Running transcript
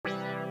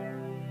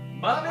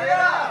Mop it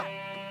up!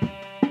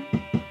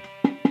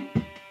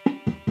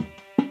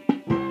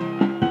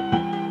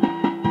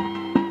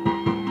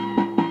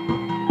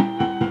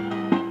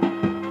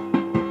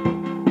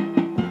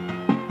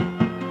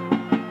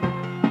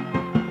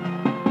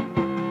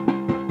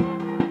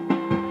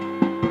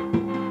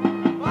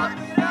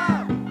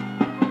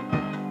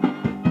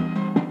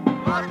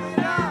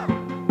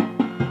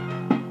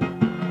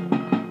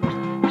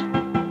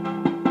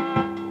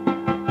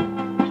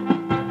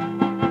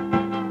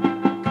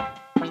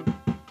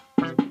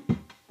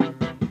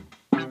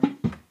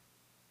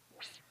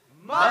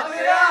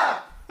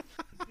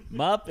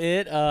 Mup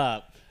it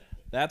up.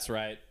 That's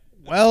right.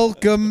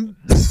 Welcome.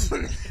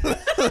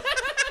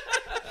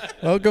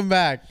 Welcome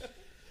back.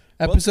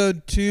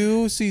 Episode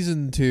 2,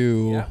 Season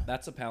 2. Yeah,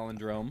 that's a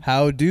palindrome.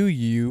 How do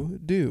you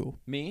do?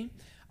 Me?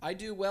 I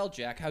do well,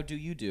 Jack. How do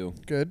you do?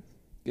 Good.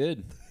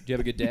 Good. Do you have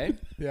a good day?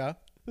 Yeah.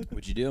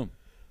 What'd you do?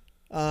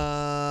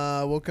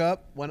 Woke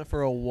up, went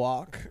for a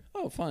walk.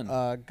 Oh, fun.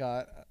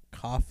 Got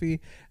coffee.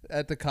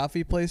 At the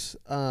coffee place,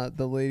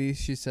 the lady,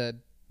 she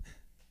said,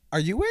 "Are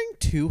you wearing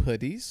 2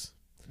 hoodies?"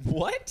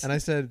 What? And I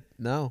said,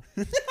 "No."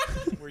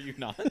 Were you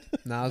not?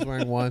 No, I was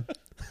wearing one.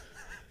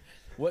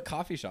 What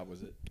coffee shop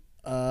was it?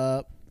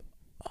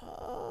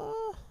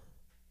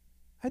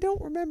 I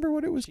don't remember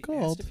what it was She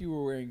called. asked if you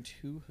were wearing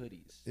 2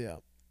 hoodies. Yeah.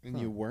 And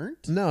you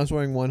weren't? No, I was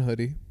wearing 1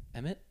 hoodie.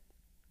 Emmett,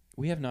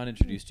 we have not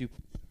introduced you.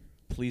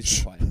 Please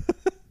be quiet.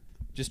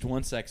 Just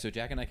 1 sec so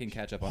Jack and I can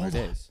catch up on our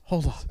days.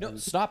 Hold on. No,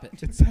 stop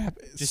it. It's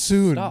happening. Just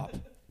soon. stop.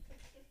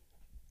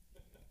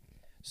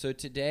 So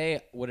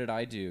today, what did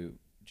I do,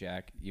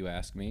 Jack? You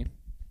asked me.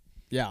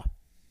 Yeah.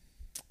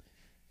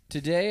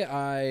 Today,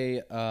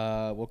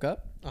 I woke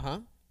up Uh-huh.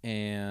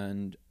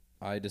 and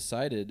I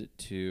decided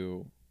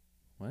to...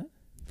 What?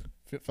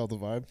 Felt the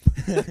vibe.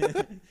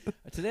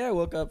 Today, I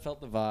woke up, felt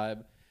the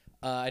vibe.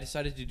 I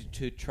decided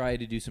to try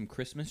to do some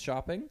Christmas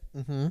shopping.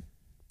 Mm-hmm.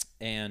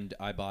 And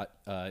I bought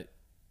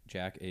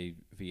Jack a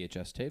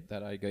VHS tape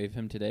that I gave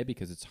him today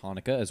because it's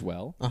Hanukkah as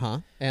well. Uh-huh.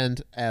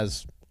 And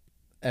as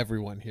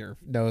everyone here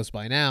knows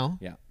by now,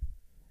 Yeah.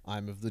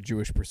 I'm of the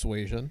Jewish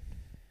persuasion.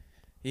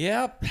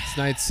 Yep. It's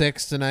night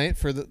 6 tonight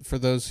for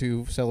those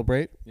who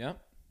celebrate. Yep.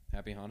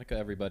 Happy Hanukkah,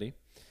 everybody.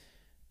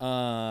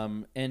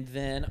 And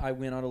then I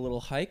went on a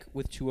little hike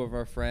with 2 of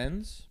our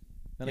friends.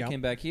 Then I Yep.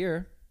 came back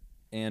here,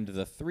 and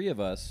the 3 of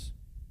us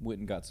went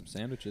and got some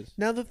sandwiches.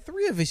 Now, the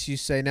 3 of us, you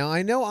say. Now,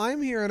 I know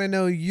I'm here and I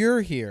know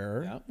you're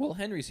here. Yeah. Well,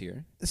 Henry's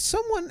here.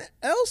 Someone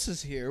else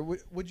is here.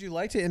 Would you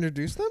like to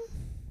introduce them?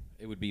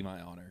 It would be my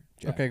honor,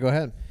 Jack. Okay, go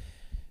ahead.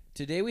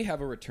 Today we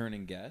have a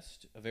returning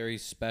guest, a very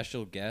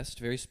special guest,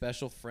 very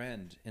special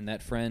friend, and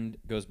that friend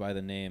goes by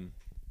the name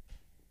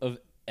of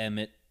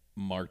Emmet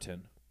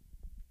Martin.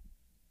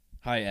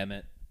 Hi,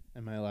 Emmet.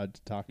 Am I allowed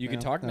to talk You now? can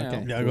talk now.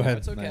 Okay. Yeah, go ahead.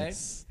 It's okay.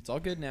 Nice. It's all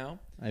good now.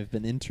 I've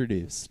been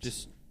introduced.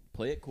 Just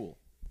play it cool.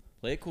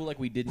 Play it cool like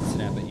we didn't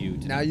snap at you.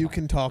 Now you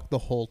can talk the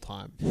whole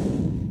time.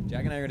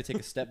 Jack and I are going to take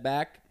a step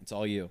back. It's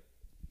all you.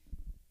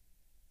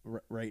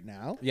 Right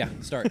now? Yeah,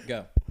 start.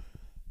 Go.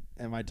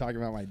 Am I talking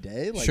about my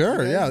day? Like Sure,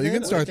 you guys yeah, you did?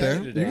 can start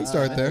there. You can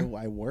start there.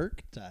 I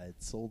worked. I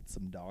sold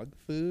some dog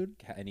food.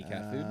 Any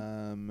cat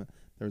food?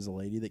 There was a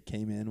lady that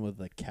came in with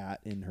a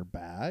cat in her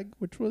bag,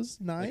 which was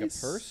nice.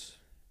 Like a purse?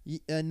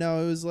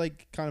 No, it was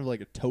like kind of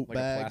like a tote Like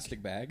bag. a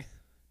plastic bag?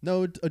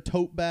 No, a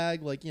tote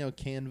bag, like,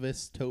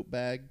 canvas tote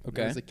bag. Okay.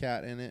 There was a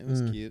cat in it. It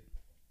was cute.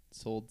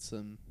 Sold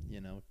some,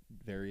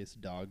 various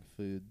dog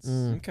foods.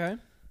 Okay.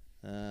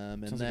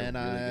 And Sounds like a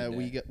then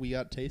really good day. we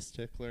got Taste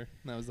Tickler.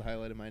 That was the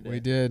highlight of my day. We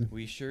did.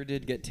 We sure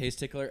did get Taste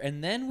Tickler.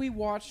 And then we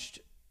watched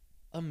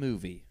a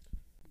movie.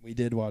 We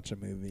did watch a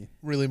movie.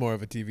 Really more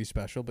of a TV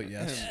special, but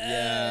yes.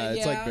 Yeah,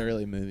 it's like yeah.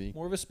 barely a movie.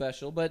 More of a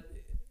special, but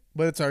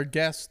But it's our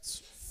guest's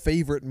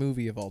favorite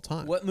movie of all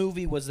time. what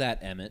movie was that,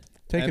 Emmet?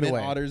 Take Emmet it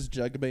away. Otter's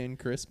Jug-band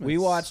Christmas. We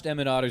watched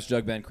Emmet Otter's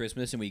Jug-band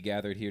Christmas, and we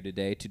gathered here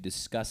today to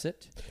discuss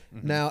it.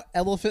 Now,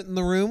 elephant in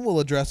the room, we'll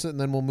address it and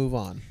then we'll move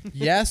on.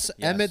 Yes,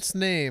 Yes. Emmett's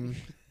name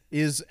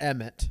is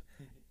Emmet.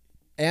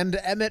 And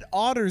Emmet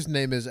Otter's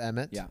name is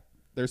Emmet. Yeah.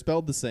 They're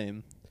spelled the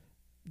same.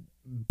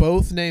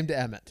 Both named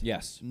Emmet.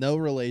 Yes. No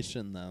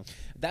relation though.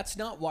 That's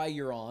not why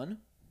you're on,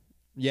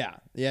 Yeah.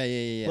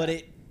 but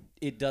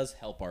it does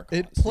help our cause.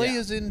 It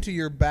plays into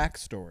your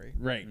backstory.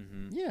 right.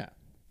 Mhm. Yeah.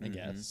 I Mhm.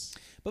 guess.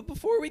 But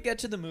before we get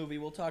to the movie,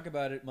 we'll talk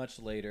about it much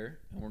later,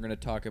 and we're going to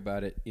talk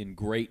about it in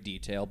great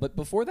detail. But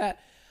before that,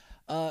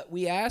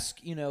 we ask,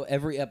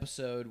 every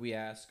episode, we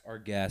ask our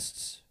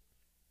guests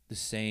the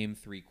same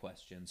 3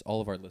 questions.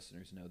 All of our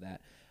listeners know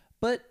that.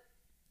 But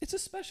it's a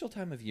special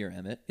time of year,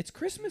 Emmet. It's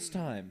Christmas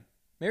time.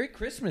 Merry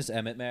Christmas,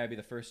 Emmet, may I be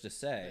the first to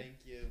say.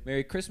 Thank you.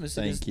 Merry Christmas.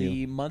 It Thank is you.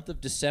 the month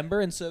of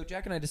December, and so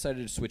Jack and I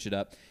decided to switch it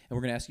up, and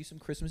we're going to ask you some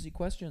Christmassy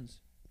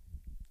questions.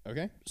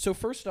 Okay. So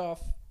first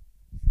off,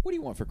 what do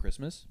you want for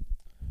Christmas?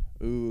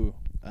 Ooh.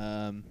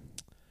 I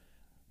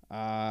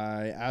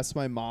asked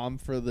my mom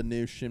for the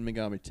new Shin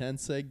Megami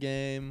Tensei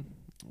game.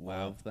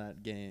 Wow. Love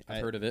that game.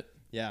 I've heard of it.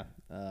 Yeah.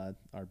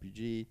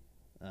 RPG.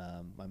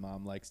 My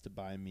mom likes to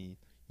buy me,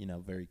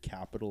 very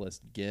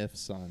capitalist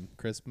gifts on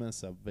Christmas.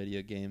 So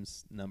video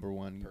games, number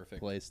one Perfect.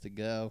 place to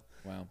go.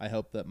 Wow. I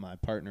hope that my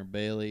partner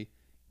Bailey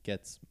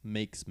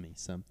makes me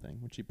something,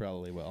 which he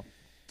probably will.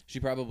 She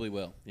probably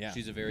will. Yeah.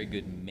 She's a very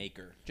good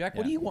maker. Jack,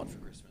 what do you want for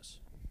Christmas?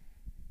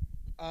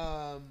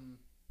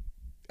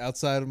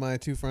 Outside of my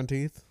 2 front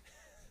teeth,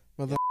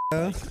 mother.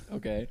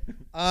 Okay.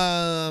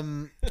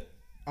 I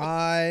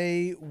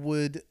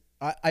would.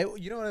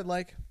 You know what I'd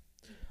like?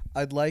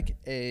 I'd like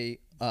a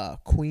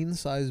queen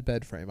size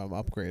bed frame. I'm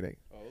upgrading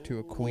to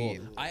a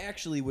queen. I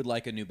actually would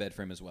like a new bed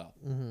frame as well.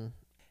 Mm-hmm.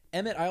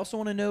 Emmett, I also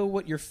want to know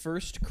what your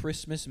first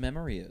Christmas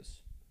memory is.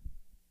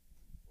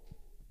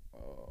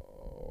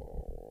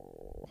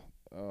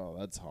 Oh,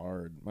 that's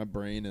hard. My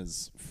brain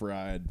is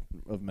fried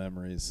of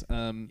memories.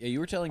 Yeah, you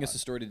were telling us a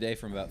story today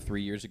from about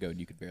 3 years ago, and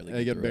you could barely.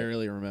 I could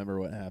barely remember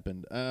what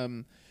happened.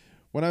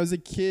 When I was a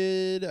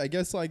kid, I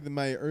guess like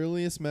my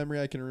earliest memory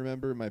I can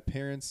remember my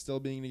parents still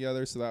being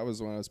together. So that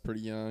was when I was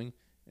pretty young,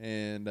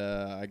 and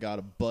I got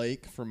a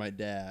bike for my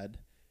dad.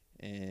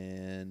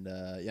 And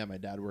my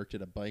dad worked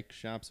at a bike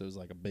shop, so it was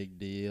like a big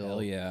deal.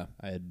 Hell yeah!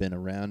 I had been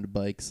around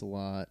bikes a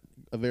lot.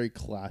 A very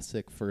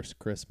classic first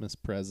Christmas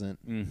present.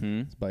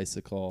 Mm-hmm.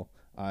 Bicycle.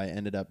 I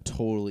ended up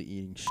totally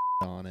eating shit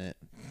on it,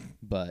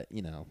 but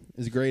it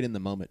was great in the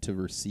moment to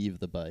receive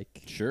the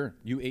bike. Sure.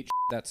 You ate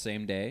that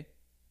same day,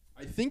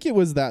 I think it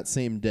was that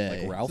same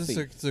day. like Ralphie.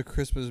 It's a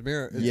Christmas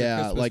mirror. It's a Yeah,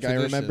 Christmas like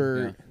tradition. I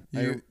remember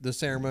The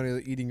ceremony of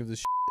the eating of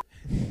the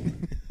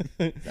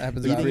that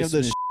happens Eating about of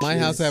the my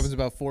house is- happens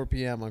about 4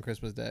 p.m. on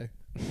Christmas Day.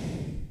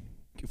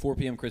 4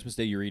 p.m. Christmas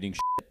Day, you're eating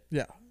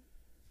Yeah.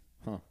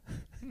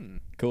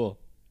 Cool.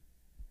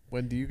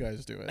 When do you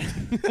guys do it? I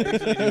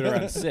usually do it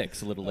around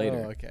 6, a little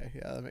later, Oh, okay.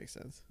 Yeah, that makes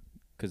sense.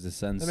 because the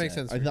sun's That makes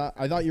sense.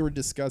 I thought you were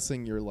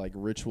discussing your like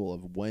ritual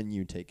of when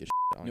you take a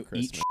shit on No,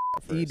 Christmas. eat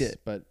first, Eat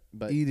it. but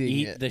Eating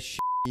Eat it. the shit,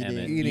 Eating-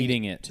 Emmett. eating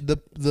Eating it.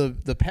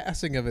 The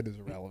passing of it is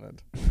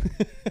irrelevant.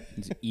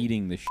 He's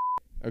eating the shit.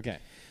 Okay.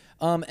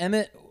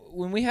 Emmett,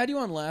 when we had you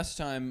on last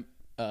time,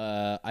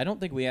 I don't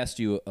think we asked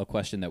you a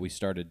question that we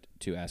started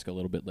to ask a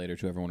little bit later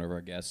to every one of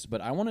our guests, but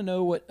I want to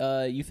know what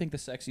you think the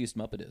sexiest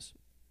Muppet is.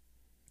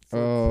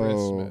 For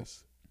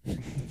Christmas.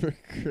 For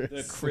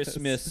Christmas. The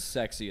Christmas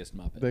sexiest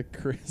Muppet. The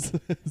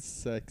Christmas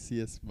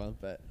sexiest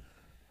Muppet.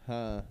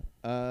 Huh.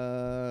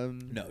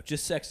 No,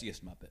 just sexiest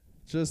Muppet.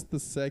 Just the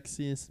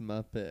sexiest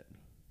Muppet.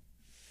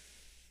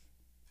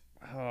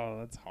 Oh,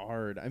 that's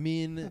hard. I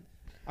mean,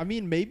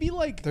 maybe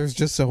like There's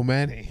just so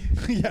many.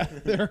 yeah,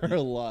 there are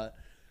a lot.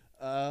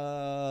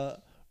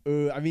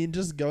 I mean,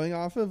 just going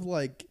off of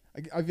like,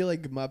 I feel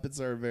like Muppets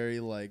are a very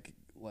like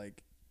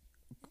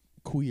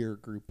queer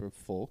group of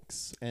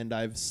folks, and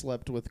I've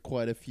slept with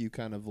quite a few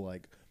kind of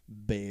like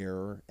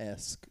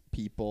bear-esque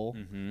people,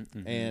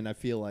 and I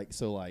feel like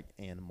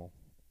animal.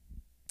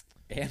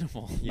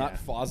 Animal, Yeah. not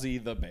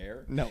Fozzie the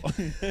bear. No,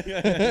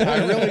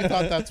 I really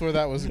thought that's where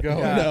that was going.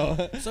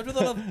 no. Such a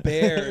lot of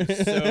bears,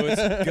 so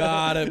it's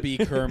gotta be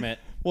Kermit.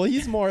 Well,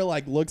 he's more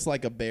like looks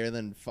like a bear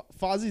than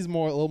Fozzie's a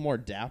little more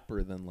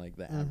dapper than like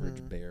the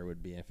average bear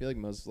would be. I feel like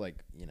most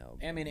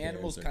I mean,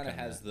 Animals kind of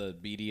has the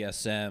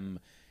BDSM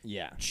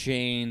yeah,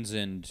 chains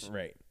and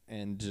right,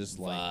 and just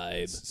like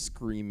Vibe.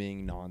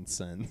 screaming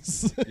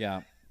nonsense.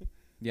 yeah.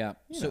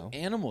 So know.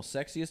 Animal,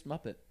 sexiest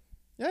Muppet.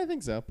 Yeah, I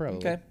think so. Probably.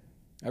 Okay,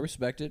 I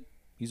respect it.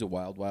 He's a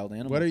wild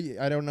animal. What are you?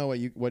 I don't know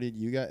what did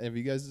you guys? Have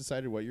you guys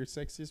decided what your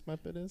sexiest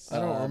Muppet is? I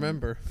don't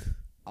remember.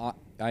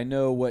 I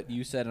know what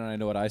you said and I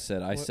know what I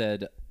said. I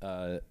said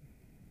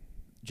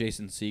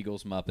Jason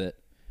Segel's Muppet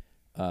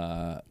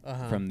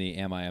from the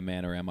Am I a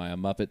Man or Am I a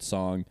Muppet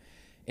song.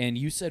 And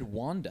you said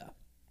Wanda.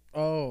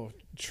 Oh,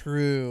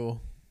 true.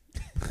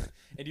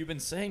 And you've been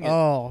saying it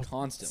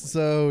constantly.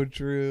 So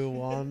true.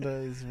 Wanda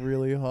is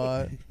really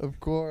hot. Of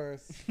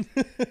course.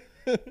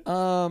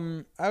 How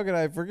could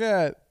I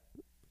forget?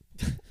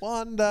 Yeah,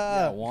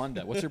 Wanda.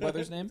 Wanda. What's your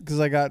brother's name? Because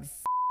I got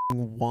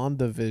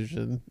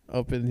WandaVision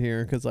up in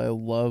here because I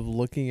love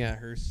looking at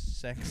her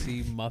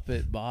sexy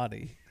Muppet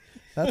body.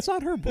 That's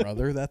not her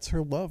brother. That's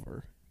her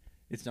lover.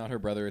 It's not her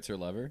brother, it's her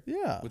lover?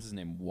 Yeah. What's his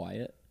name?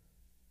 Wyatt?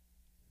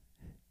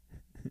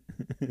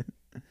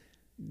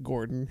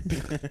 Gordon.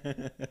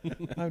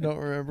 I don't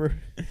remember.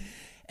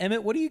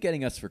 Emmett, what are you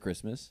getting us for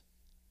Christmas?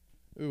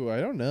 Ooh,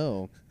 I don't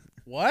know.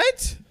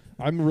 What?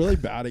 I'm really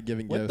bad at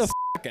giving What gifts.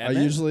 the f***, I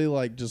Emmett?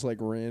 usually just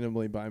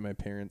randomly buy my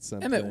parents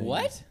something. Emmett,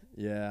 what?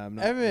 Yeah, I'm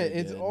not. Emmett,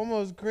 really it's good.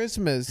 almost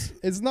Christmas.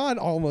 It's not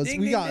almost. Ding,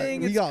 we ding, got. ding,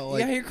 We it's- got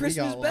like. yeah, your we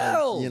Christmas got,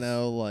 bells.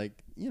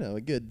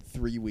 a good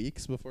 3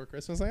 weeks before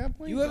Christmas. I have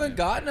plenty. You of haven't time.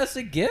 gotten us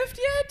a gift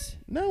yet?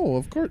 No,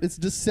 of course. It's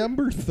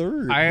December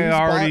 3rd. I Who's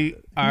already-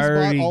 bought, I who's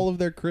already- bought all of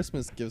their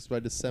Christmas gifts by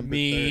December.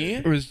 Me?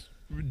 3rd? It was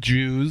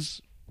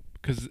Jews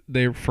because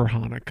they're for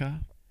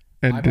Hanukkah,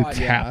 and it's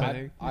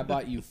happening. I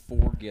bought you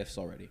 4 gifts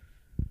already.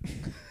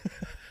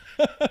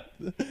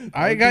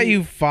 I got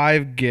you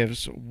 5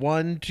 gifts.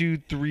 1, 2,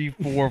 3,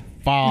 4,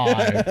 5.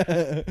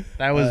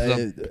 That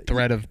was the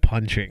threat of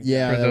punching.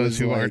 Yeah, for that those was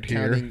who like aren't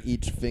here. counting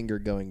each finger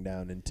going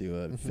down into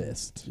a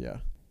fist. Yeah.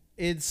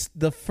 It's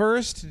the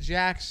first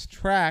Jack's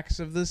Tracks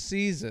of the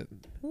season.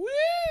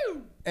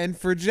 Woo! And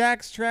for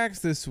Jack's Tracks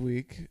this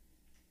week,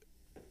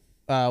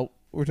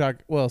 we're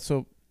talking. Well,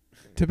 so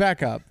to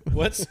back up,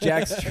 What's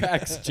Jack's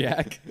Tracks,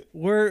 Jack?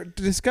 we're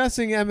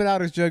discussing Emmet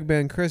Otter's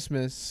Jug-band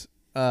Christmas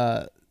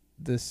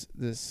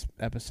this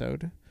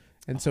episode,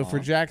 and so for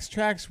Jack's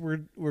Tracks,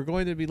 we're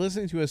going to be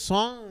listening to a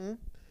song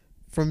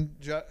from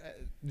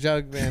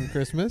Jug-band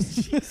Christmas.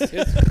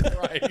 Jesus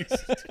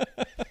Christ.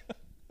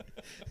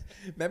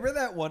 Remember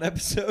that one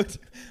episode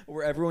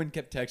where everyone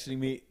kept texting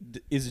me,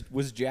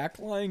 was Jack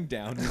lying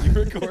down when you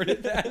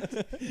recorded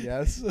that?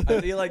 Yes,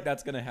 I feel like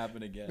that's going to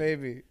happen again.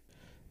 maybe.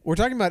 We're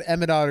talking about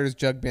Emmet Otter's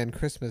Jug-band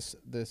Christmas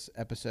this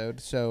episode.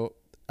 So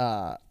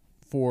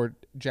for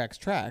Jack's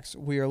Tracks,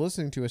 we are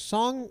listening to a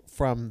song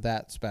from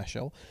that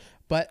special,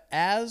 but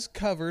as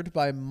covered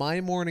by My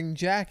Morning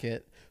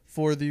Jacket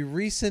for the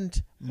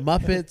recent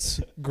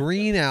Muppets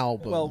Green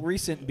album. Well,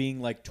 recent being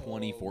like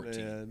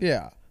 2014.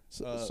 Yeah.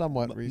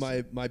 Somewhat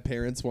recent. My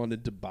parents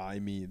wanted to buy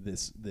me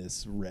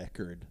this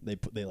record.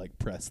 They like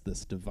pressed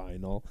this to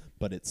vinyl,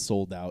 but it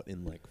sold out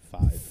in like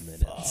 5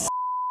 minutes.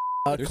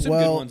 There's some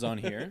good ones on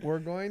here. We're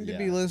going to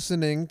be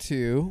listening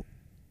to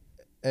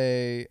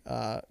a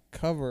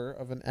cover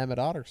of an Emmet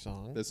Otter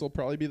song. This will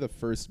probably be the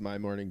first My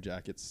Morning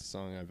Jackets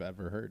song I've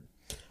ever heard.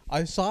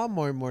 I saw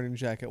My Morning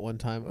Jacket one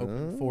time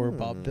open for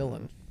Bob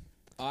Dylan.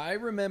 I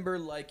remember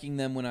liking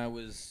them when I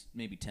was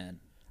maybe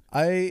 10.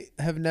 I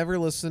have never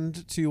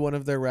listened to one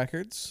of their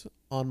records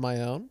on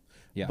my own,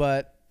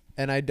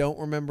 and I don't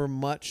remember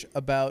much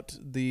about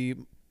the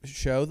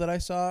show that I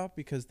saw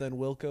because then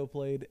Wilco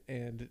played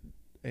and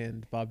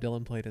Bob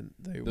Dylan played, and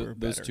they were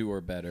better. Those two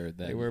were better.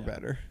 They were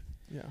better.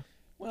 Yeah.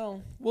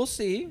 Well, we'll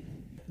see.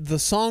 The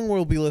song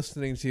we'll be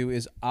listening to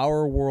is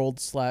Our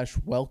World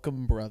 /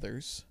 Welcome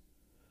Brothers.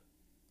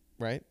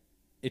 Right?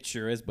 It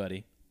sure is,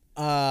 buddy.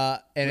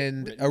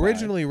 And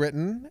originally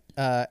written,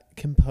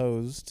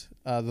 composed,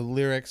 the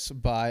lyrics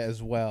by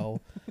as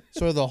well,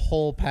 sort of the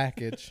whole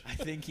package. I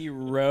think he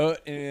wrote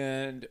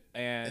and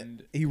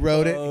he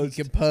wrote it,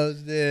 he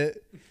composed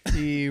it,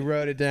 he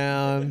wrote it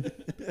down.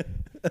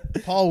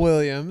 Paul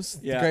Williams,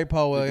 the great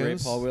Paul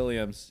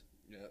Williams,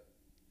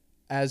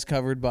 as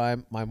covered by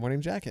My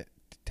Morning Jacket.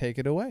 Take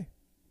it away,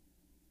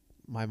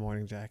 My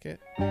Morning Jacket.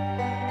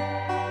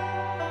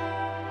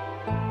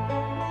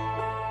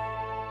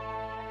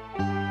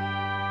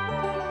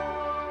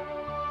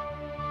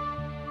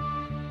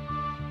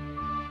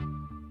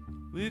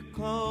 We're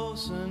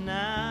closer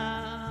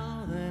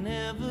now than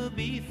ever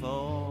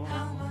before.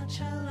 How much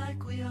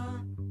alike we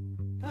are.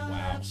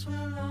 Perhaps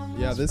we'll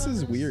yeah, this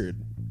is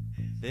weird.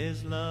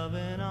 There's love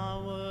in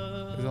our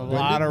world. There's a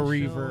lot of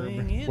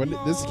reverb. When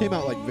this came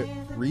out, like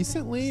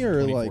recently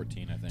or like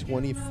 2014, I think.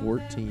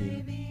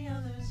 2014?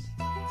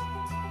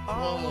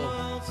 Our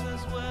world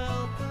says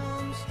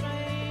welcome,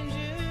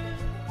 stranger.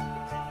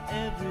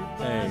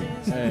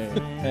 Everybody's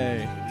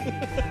Hey.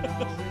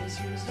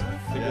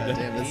 Yeah,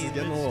 damn, this is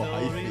getting a little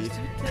hypey.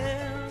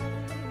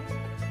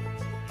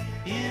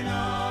 In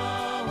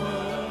our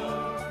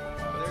world.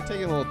 They're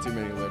taking a little too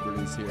many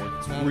liberties here.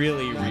 It's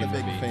really not a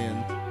big reverby.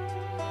 fan.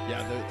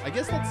 Yeah, I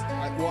guess that's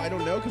well, I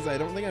don't know because I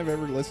don't think I've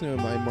ever listened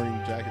to a My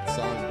Morning Jacket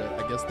song,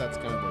 but I guess that's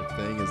kind of their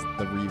thing is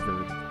the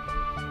reverb.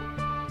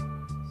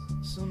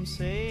 Some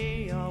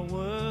say our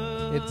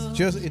world.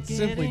 It's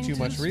simply too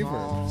much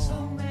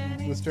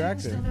reverb.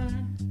 Distracting.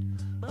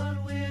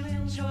 But we'll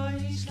enjoy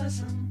each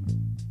lesson.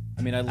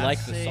 I mean, I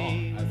like the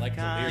song. I like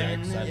the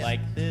lyrics. I like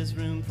There's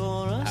room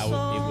for us how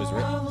it was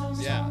written.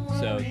 Yeah.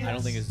 So I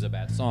don't think this is a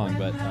bad song,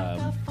 but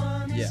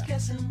yeah.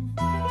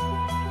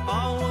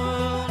 Our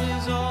world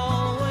is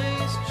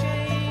always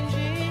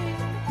changing.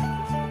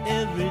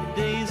 Every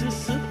day's a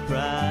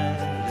surprise.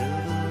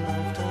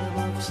 A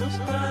lifetime of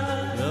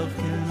surprise. Love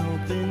can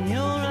open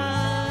your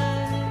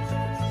eyes.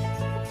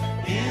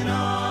 In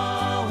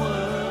our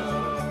world.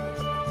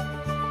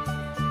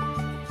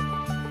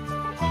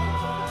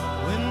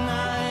 When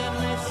night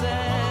may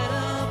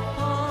set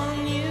upon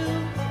you,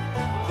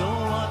 go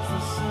watch the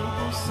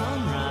simple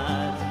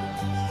sunrise.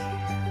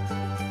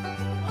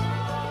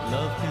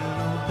 Love can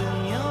open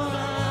your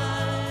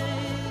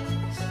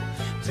eyes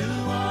to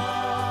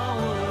our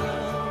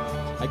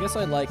world. I guess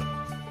I like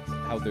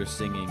how they're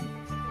singing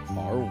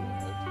 "Our World."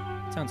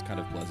 It sounds kind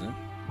of pleasant.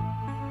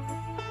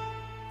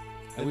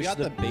 I wish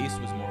the bass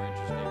was more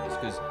interesting, just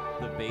because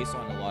the bass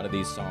on a lot of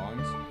these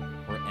songs,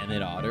 where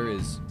Emmet Otter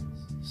is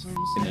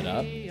f***ing it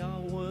up,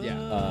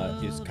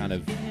 is kind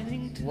of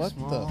What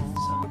the?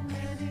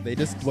 They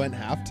just went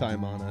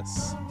halftime on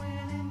us.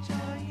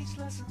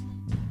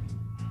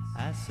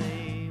 I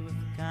say with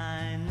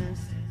kindness.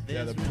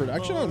 Yeah, the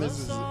production on this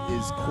is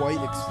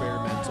quite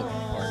experimental in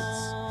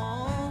parts,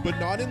 but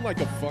not in like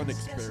a fun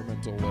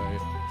experimental way.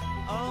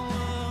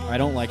 I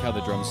don't like how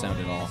the drums sound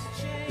at all.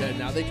 Yeah,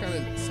 now they kind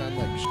of sound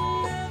like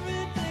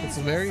It's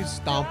very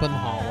stomp and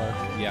holler.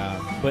 Yeah,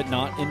 but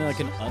not in like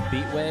an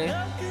upbeat way.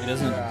 It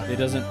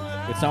doesn't.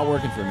 It's not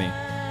working for me.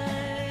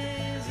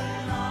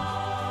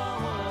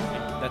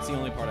 That's the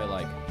only part I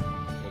like,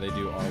 where they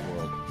do "Our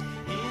World."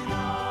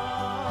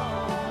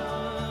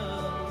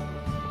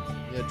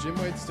 Yeah, Yeah, Jim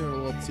White's doing a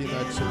little too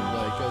much of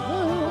like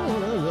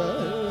a.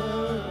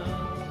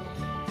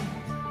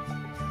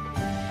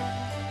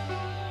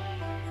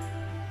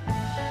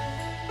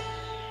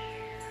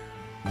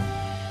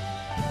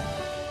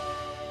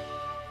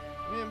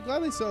 I mean, I'm glad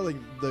they saw like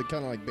the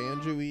kind of like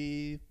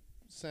banjo-y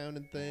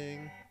sounding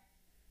thing.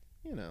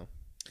 You know,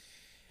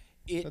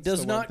 It that's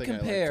does the one not thing I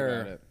liked about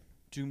compare it.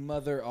 to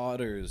Mother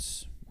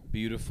Otter's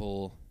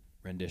beautiful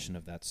rendition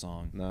of that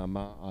song. Nah,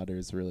 Ma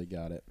Otter's really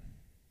got it.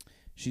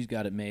 She's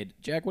got it made.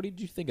 Jack, what did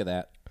you think of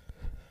that?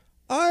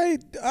 I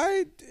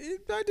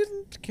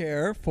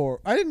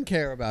didn't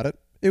care about it.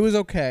 It was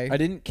okay. I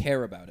didn't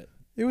care about it.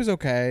 It was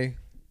okay.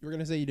 You were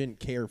gonna say you didn't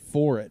care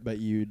for it, but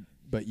you.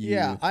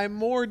 Yeah, I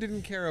more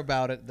didn't care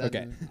about it than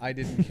Okay. I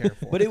didn't care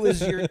for. But it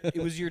was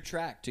your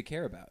track to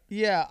care about.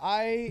 Yeah,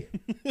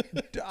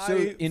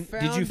 Did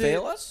you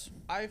fail us?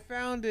 I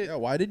found it. Yeah,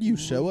 why did you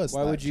show us?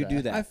 Why that would you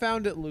do track? that? I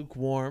found it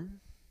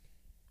lukewarm.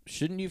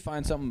 Shouldn't you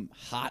find something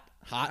hot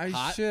I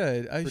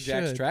for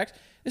Jack's tracks?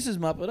 This is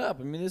Muppet Up.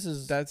 I mean,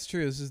 That's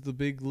true. This is the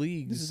big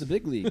leagues. this is the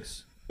big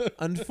leagues.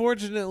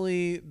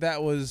 Unfortunately,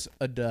 that was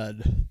a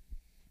dud.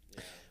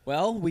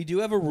 Well, we do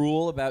have a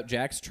rule about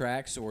Jack's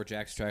tracks or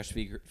Jack's tracks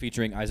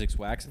featuring Isaac's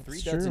Wax. 3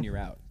 That's duds true. and you're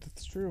out.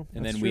 That's true.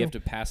 And then we have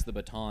to pass the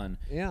baton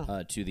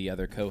Yeah. to the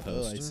other Oh,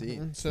 co-host. I see.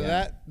 So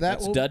Yeah.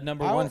 That's dud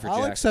number one for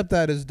I'll Jack. accept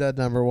that as dud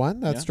number one.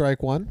 That's Yeah.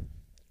 strike one.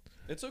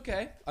 It's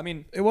okay. I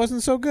mean, It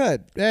wasn't so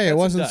good. Hey, Got it some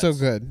wasn't so duds.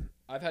 good.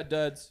 I've had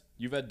duds.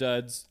 You've had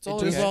duds. It's all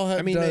just okay. all had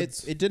I mean,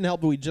 duds. it didn't help.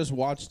 But we just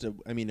watched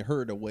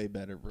heard a way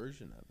better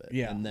version of it.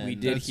 Yeah. and then We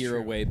did That's hear a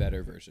true. way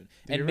better version,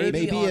 and ori- maybe,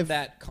 Maybe on if-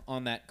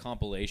 that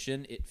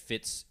compilation, it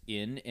fits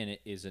in and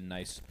it is a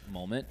nice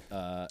moment.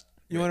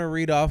 You want to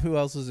read off who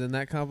else is in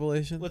that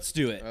compilation? Let's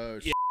do it. Oh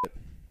shit!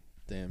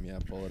 Damn, yeah,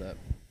 pull it up.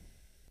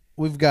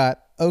 We've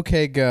got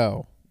OK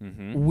Go,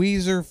 Mm-hmm.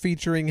 Weezer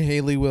featuring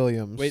Haley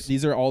Williams. Wait,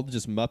 these are all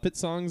just Muppet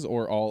songs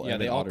or all? Yeah, Emmett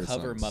they all Otter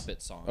cover songs?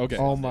 Muppet songs. Okay.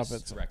 All on this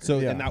Muppet songs. record. So,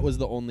 Yeah. and that was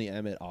the only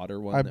Emmett Otter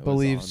one. I that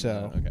believe was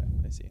so. on okay,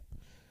 I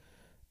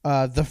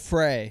see. The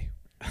Fray,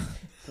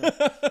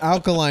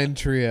 Alkaline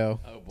Trio,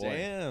 Oh boy.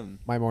 Damn.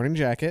 My Morning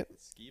Jacket,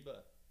 Skiba.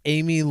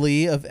 Amy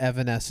Lee of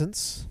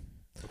Evanescence,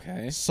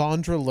 Okay.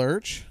 Sandra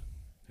Lurch.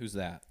 Who's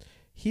that?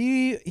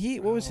 He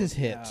what was his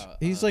hit? yeah,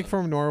 He's like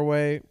from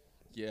Norway.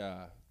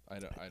 Yeah, I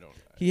don't.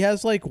 He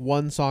has like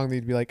one song that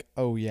you'd be like,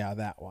 oh yeah,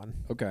 that one.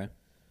 Okay.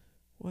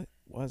 What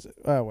was it?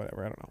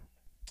 Whatever, I don't know.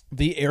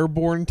 The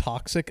Airborne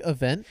Toxic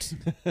Event.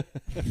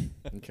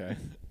 Okay.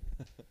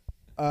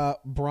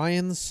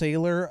 Brian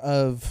Saylor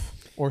These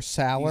are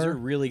Saller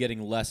really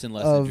getting less and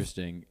less Of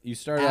interesting. You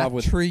started off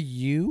with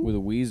Atreyu.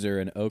 Weezer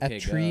and OK Go.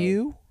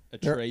 Atreyu.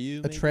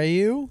 Atreyu. maybe?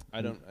 Atreyu.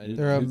 I don't.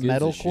 They're a Who gives a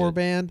metalcore shit?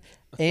 band,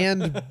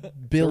 and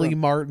Billy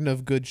Martin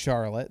of Good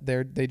Charlotte.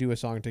 They do a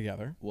song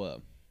together.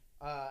 Whoa.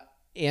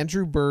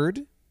 Andrew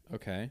Bird,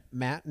 Okay.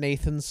 Matt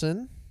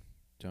Nathanson.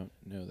 Don't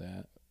know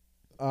that.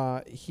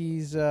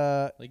 He's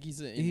Like he's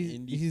an he's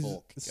indie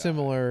folk guy.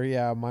 similar,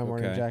 yeah, My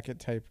Morning Okay. Jacket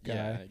type guy.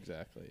 Yeah,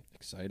 exactly.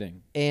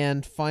 Exciting.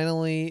 And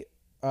finally,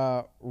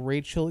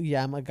 Rachel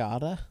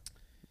Yamagata.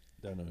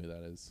 Don't know who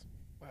that is.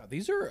 Wow,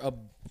 these are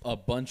a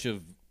bunch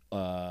of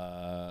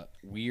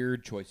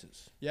weird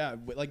choices. Yeah,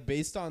 like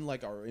based on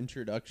like our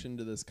introduction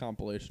to this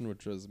compilation,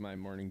 which was My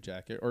Morning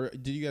Jacket. Or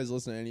did you guys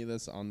listen to any of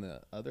this on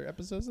the other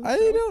episodes of the I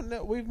show? don't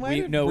know. We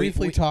might have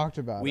briefly talked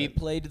about We it.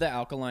 played the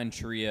Alkaline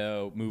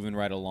Trio moving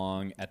right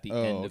along at the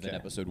Oh, end of an okay.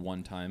 episode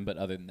one time, but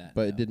other than that,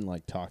 But no. it didn't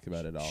like talk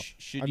about it all.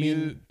 Should I you?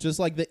 mean, just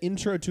like the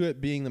intro to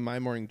it being the My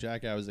Morning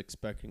Jacket, I was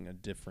expecting a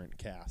different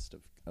cast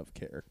of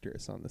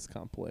characters on this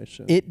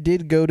compilation. It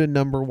did go to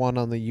number 1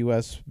 on the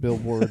U.S.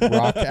 Billboard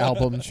Rock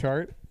Album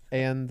Chart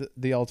and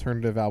the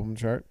Alternative Album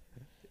Chart.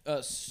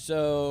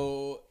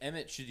 So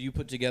Emmett, should you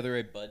put together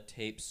a Bud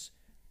Tapes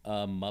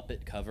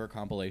Muppet cover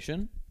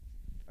compilation?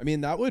 I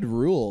mean, that would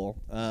rule.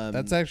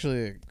 That's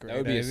actually a great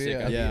would be a sick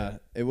idea. idea.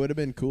 yeah. It would have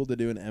been cool to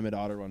do an Emmett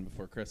Otter one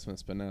before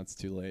Christmas, but now it's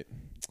too late.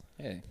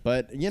 Hey,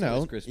 But, you So know,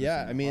 is Christmas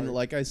yeah, in I mean, Otter.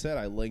 like I said,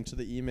 I linked to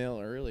the email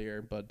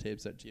earlier,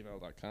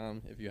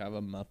 budtapes@gmail.com. If you have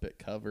a Muppet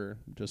cover,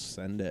 just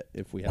send it.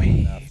 If we have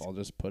enough, I'll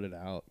just put it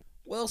out.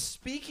 well,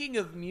 speaking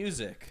of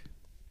music,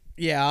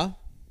 Yeah.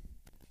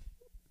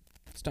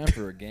 it's time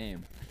for a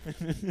game.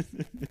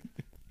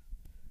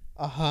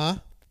 Uh-huh.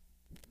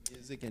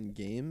 Music and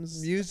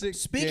games? Music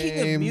Speaking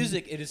of game.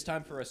 music, it is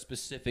time for a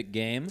specific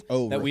game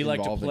Oh, that we like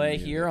to involving play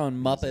music. here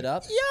on Muppet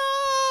Up. Yeah.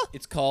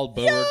 It's called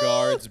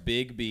Beauregard's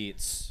Big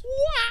Beats.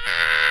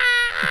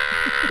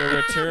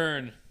 The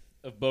return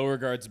of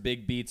Beauregard's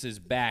Big Beats is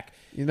back.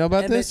 You know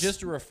about Emmett, this?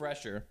 just a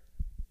refresher.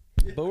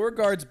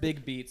 Beauregard's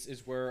Big Beats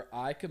is where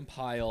I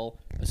compile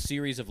a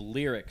series of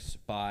lyrics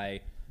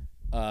by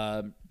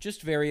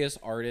just various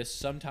artists.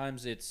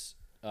 Sometimes it's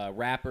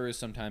rappers,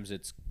 sometimes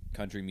it's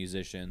country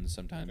musicians,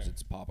 sometimes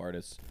it's pop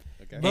artists.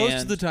 Okay. Most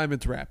And- of the time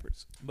it's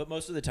rappers. But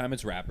most of the time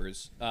it's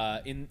rappers.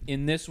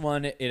 In this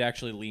one, it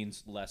actually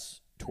leans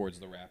less towards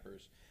the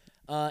rappers.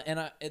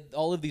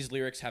 All of these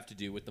lyrics have to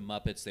do with the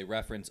Muppets. They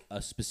reference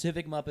a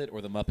specific Muppet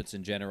or the Muppets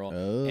in general.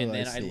 Oh, and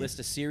then I I see. list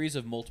a series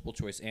of multiple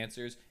choice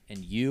answers, and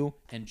you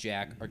and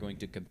Jack are going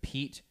to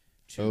compete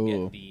to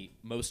get the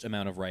most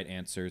amount of right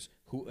answers.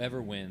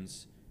 Whoever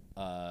wins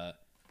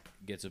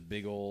gets a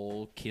big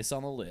old kiss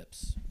on the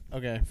lips.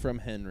 Okay. From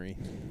Henry.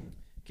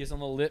 Kiss on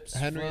the lips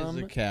Henry from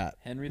is the cat.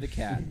 Henry the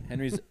cat.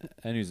 Henry's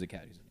the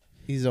cat.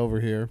 He's over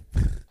here.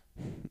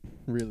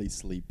 Really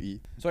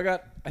sleepy. So I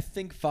got, I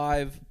think,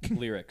 5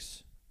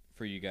 lyrics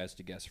for you guys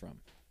to guess from.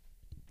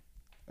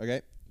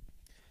 Okay.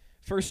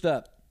 First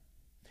up,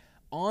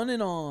 on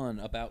and on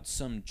about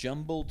some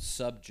jumbled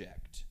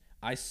subject.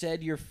 I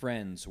said your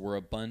friends were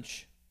a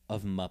bunch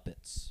of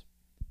Muppets.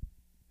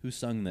 Who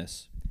sung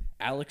this?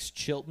 Alex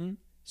Chilton,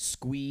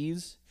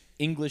 Squeeze,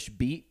 English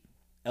Beat,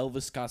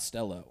 Elvis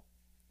Costello.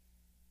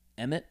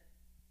 Emmett?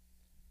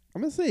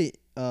 I'm going to say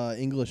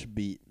English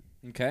Beat.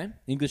 Okay.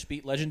 English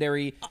Beat,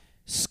 legendary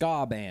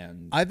ska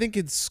band. I think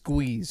it's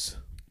Squeeze.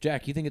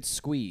 Jack, you think it's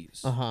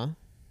Squeeze? Uh-huh.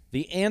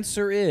 The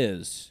answer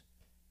is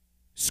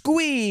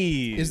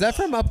Squeeze. Is that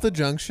from Up the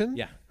Junction?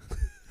 Yeah.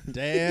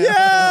 Damn. Yo!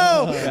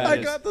 Yeah, I it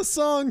is. got the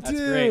song, That's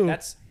too. great.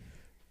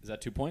 Is that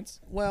 2 points?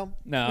 Well,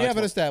 No, we it's haven't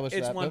one- established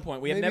It's that. 1 but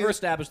point. We have maybe never it's-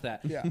 established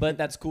that. Yeah. But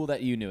that's cool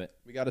that you knew it.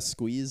 We got a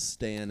Squeeze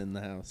Stan in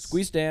the house.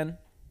 Squeeze Dan.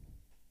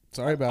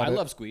 Sorry about it. I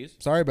love Squeeze.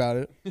 Sorry about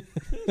it.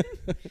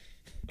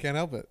 Can't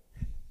help it.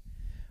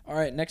 All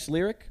right, next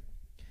lyric.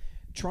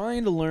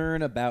 Trying to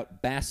learn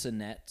about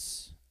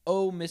bassinets.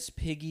 Oh, Miss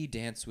Piggy,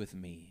 dance with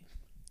me.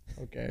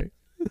 Okay.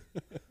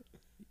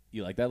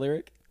 You like that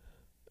lyric?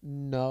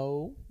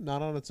 No,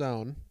 not on its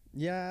own.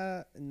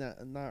 Yeah, no,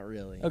 not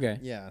really. Okay.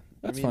 Yeah.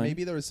 That's I mean, fine.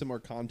 maybe there was some more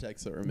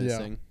context that we're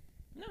Yeah.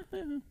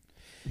 missing.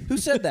 Who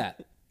said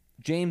that?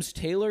 James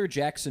Taylor,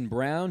 Jackson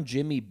Brown,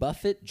 Jimmy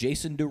Buffett,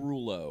 Jason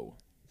Derulo.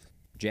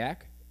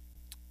 Jack?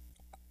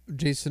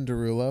 Jason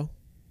Derulo.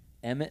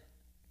 Emmett?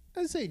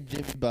 I'd say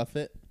Jimmy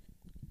Buffett.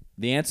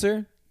 The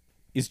answer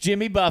is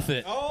Jimmy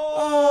Buffett.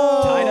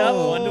 Oh! Tied up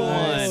 1-1.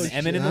 Nice.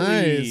 Emmett in the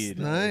Nice, lead.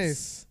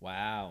 nice.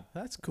 Wow.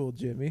 That's cool,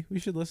 Jimmy. We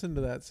should listen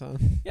to that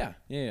song Yeah.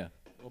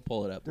 We'll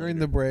pull it up during later.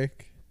 the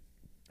break.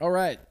 All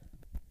right.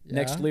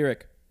 Next Yeah.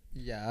 lyric.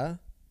 Yeah.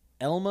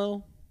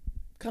 Elmo,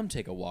 come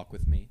take a walk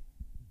with me.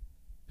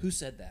 Who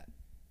said that?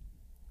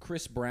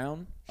 Chris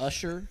Brown,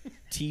 Usher,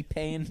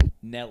 T-Pain,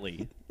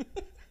 Nelly.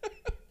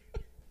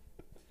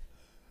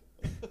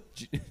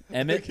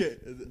 Emmett?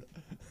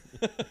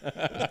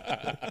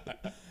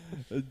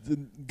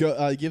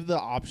 Give the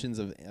options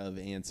of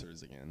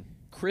answers again.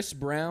 Chris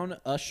Brown,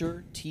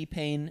 Usher,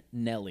 T-Pain,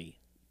 Nelly.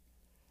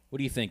 What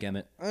do you think,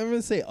 Emmett? I'm going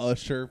to say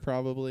Usher,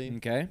 probably.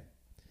 Okay.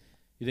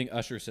 You think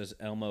Usher says,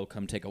 Elmo,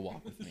 come take a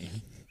walk with me?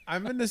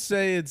 I'm going to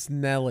say it's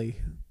Nelly.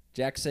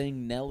 Jack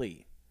saying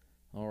Nelly.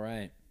 All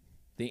right.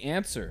 The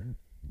answer,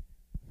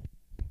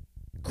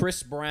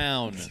 Chris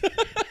Brown.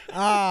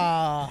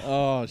 Ah.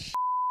 Oh,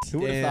 Who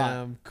would have thought?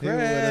 Damn. Who would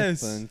have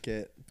Chris. thunk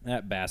it?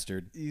 That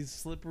bastard. You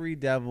slippery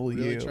devil,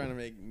 Really you. trying to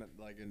make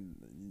like a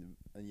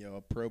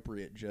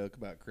appropriate joke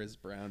about Chris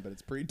Brown, but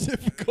it's pretty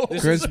difficult.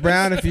 Chris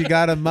Brown, if you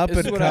got a This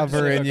is Muppet what I have to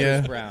cover say in about you,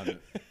 Chris Brown.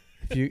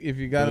 if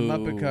you got a Boo.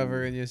 Muppet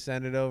cover and you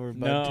send it over,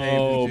 Bud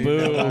No, Tape,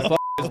 boo. Fuck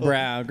Chris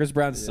Brown. Chris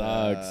Brown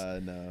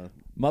sucks. No.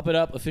 Muppet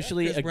Up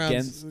officially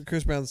against.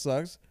 Chris Brown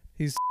sucks.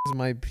 He sucks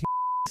my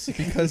penis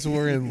because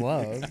we're in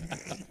love.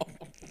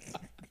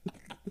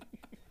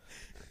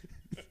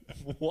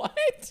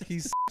 What? He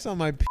sucks on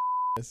my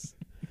penis.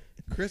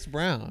 Chris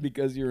Brown.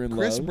 Because you're in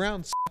Chris love.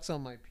 Brown sucks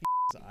on my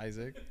penis,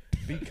 Isaac,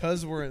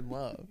 because we're in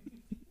love.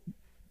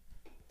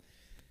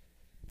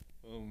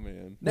 Oh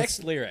man.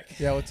 Next lyric.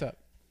 Yeah, what's up?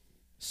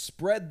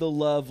 Spread the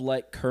love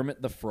like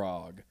Kermit the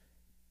Frog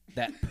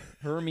that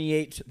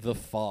permeate the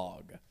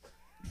fog.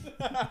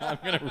 I'm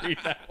gonna read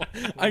that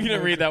one. I'm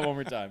gonna read that one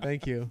more time.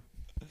 Thank you.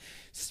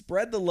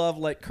 Spread the love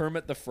like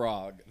Kermit the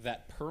Frog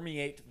that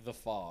permeate the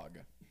fog.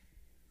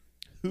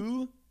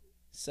 Who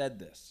said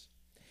this?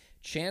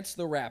 Chance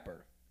the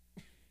Rapper,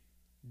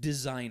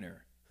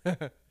 Designer,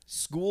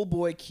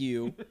 Schoolboy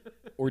Q,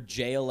 or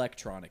J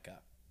Electronica?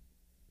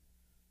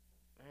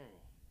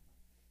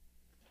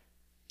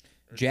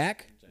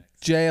 Jack?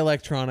 J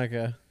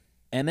Electronica.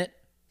 Emmett?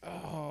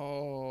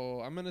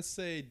 Oh, I'm gonna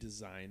say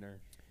Designer.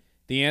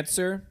 The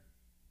answer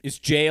is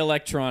J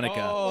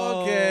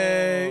Electronica.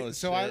 Okay.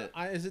 So shit.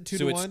 I is it 2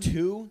 so to it's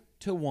 1?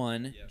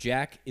 2-1.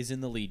 Jack is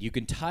in the lead. You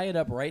can tie it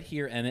up right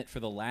here, Emmett, for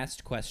the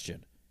last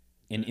question.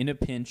 And in a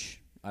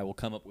pinch, I will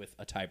come up with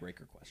a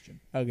tiebreaker question.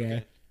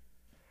 Okay.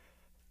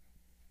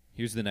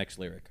 Here's the next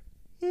lyric.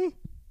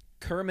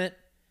 Kermit,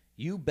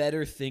 you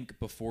better think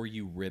before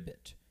you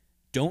ribbit.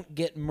 Don't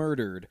get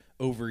murdered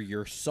over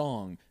your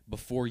song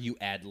before you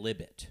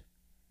ad-lib it.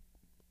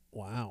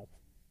 Wow.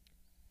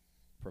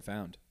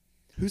 Profound.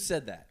 Who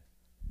said that?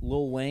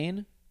 Lil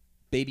Wayne,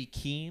 Baby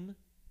Keem,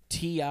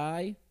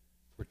 T.I.,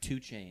 or 2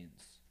 Chainz?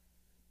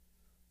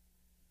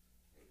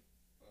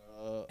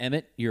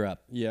 Emmett, you're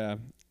up. Yeah,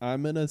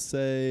 I'm gonna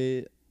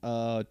say 2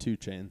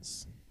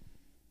 Chainz.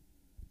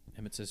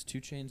 Emmett says 2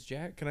 Chainz,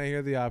 Jack. Can I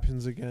hear the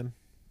options again?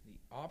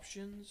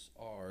 options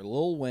are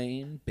Lil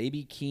Wayne,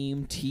 Baby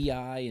Keem,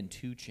 T.I., and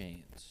 2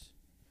 Chainz.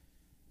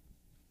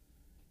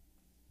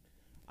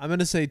 I'm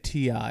gonna say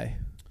T.I.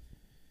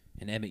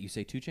 And Emmett, you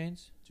say 2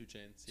 Chainz? 2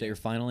 Chainz. Is that your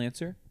final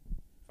answer?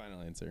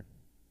 Final answer.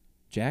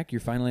 Jack,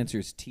 your final answer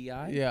is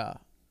T.I.? Yeah.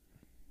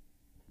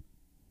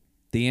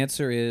 The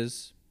answer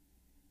is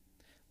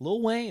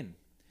Lil Wayne.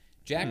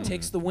 Jack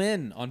takes the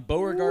win on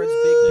Beauregard's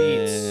Big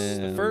Beats.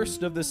 The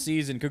first of the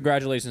season.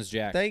 Congratulations,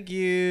 Jack. Thank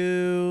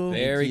you.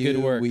 Very good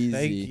work. Weezy.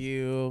 Thank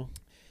you.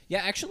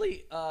 Yeah,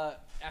 actually,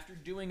 after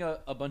doing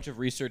a bunch of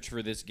research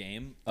for this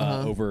game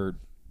Uh-huh. over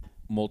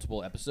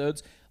multiple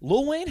episodes,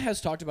 Lil Wayne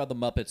has talked about the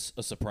Muppets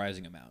a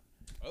surprising amount.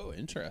 Oh,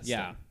 interesting.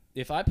 Yeah.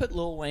 If I put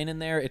Lil Wayne in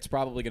there, it's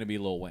probably going to be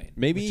Lil Wayne.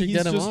 Maybe We should he's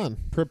get him just on.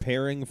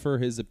 preparing for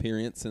his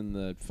appearance in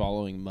the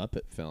following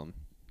Muppet film.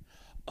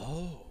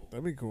 Oh.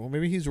 That'd be cool.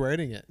 Maybe he's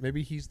writing it.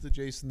 Maybe he's the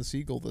Jason the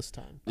Seagull this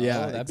time.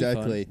 Yeah, that'd be fun.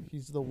 exactly.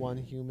 He's the one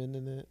human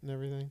in it and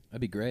everything.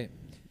 That'd be great.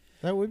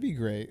 That would be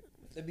great.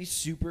 That'd be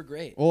super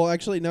great. Well,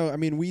 actually, no. I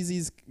mean,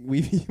 Wheezy's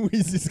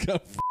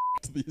got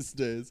f***ed these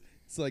days.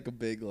 It's like a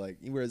big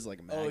he wears like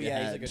a MAGA Oh, yeah,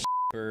 hat. he's like a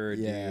bird,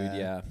 Yeah. dude.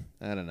 Yeah.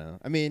 I don't know.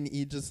 I mean,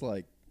 he just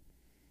I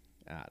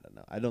don't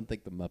know. I don't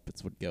think the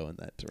Muppets would go in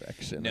that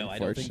direction. No, I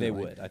don't think they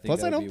unfortunately. would. I think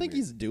Plus, that I would don't be think weird.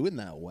 he's doing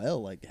that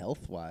well,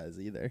 health wise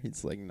either.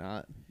 He's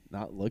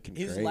not looking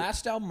His great.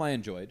 last album I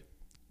enjoyed.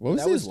 What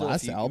was That his still a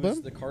last few- It album?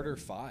 was the Carter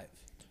 5.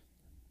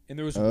 And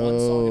there was one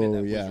song in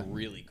it that yeah. was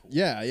really cool.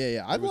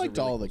 Yeah. I've was a liked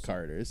really all the cool song.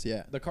 Carters.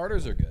 Yeah. The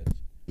Carters are good.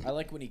 I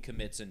like when he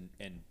commits and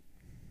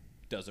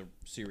does a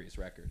serious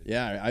record.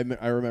 Yeah,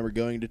 I remember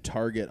going to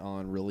Target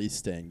on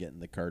release day and getting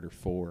the Carter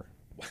 4.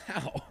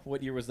 Wow.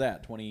 What year was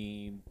that?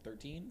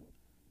 2013?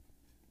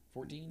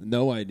 14?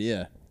 No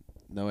idea.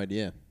 What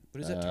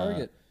is that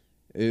Target?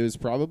 It was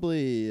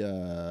probably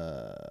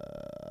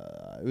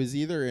it was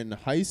either in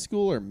high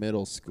school or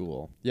middle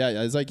school. Yeah,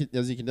 as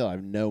you can tell, I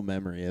have no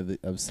memory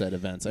of said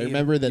events. I You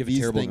remember have that a these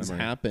terrible things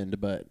memory. happened,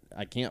 but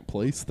I can't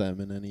place them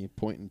in any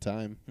point in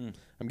time.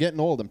 I'm getting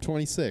old. I'm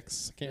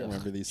 26. I can't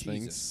remember these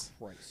Jesus things.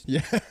 Christ.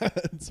 Yeah,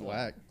 it's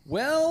whack.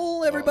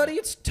 Well, everybody,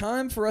 it's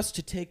time for us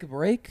to take a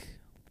break.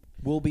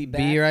 We'll be back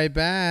Be right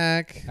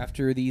back.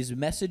 after these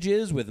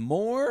messages with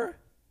more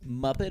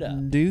Muppet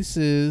Up.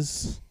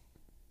 Deuces.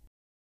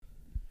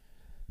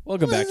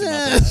 Welcome back to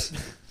Muppet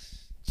Up.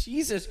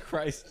 Jesus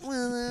Christ.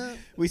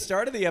 We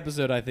started the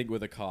episode, I think,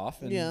 with a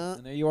cough, and, Yeah.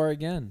 and there you are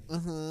again.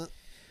 Uh-huh.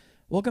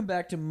 Welcome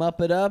back to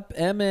Muppet Up.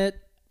 Emmett.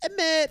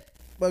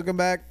 Welcome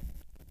back.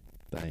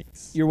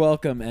 Thanks. You're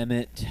welcome,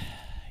 Emmett.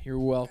 You're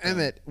welcome.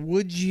 Emmett,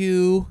 would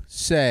you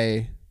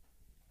say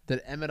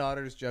that Emmett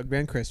Otter's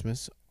Jug-band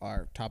Christmas,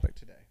 our topic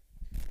today,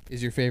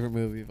 is your favorite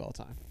movie of all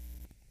time?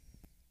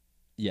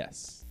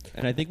 Yes.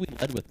 And I think we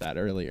led with that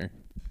earlier.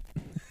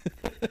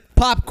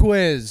 Pop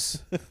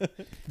quiz.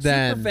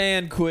 Then Super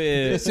fan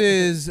quiz. this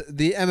is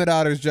the Emmett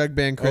Otter's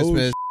Jug-band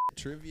Christmas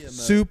Trivia mode.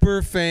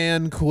 super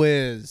fan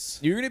quiz.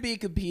 You're going to be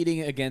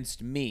competing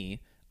against me,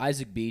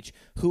 Isaac Beach,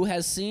 who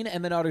has seen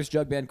Emmet Otter's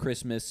Jug-band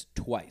Christmas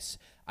twice.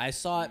 I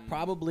saw it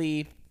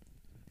probably,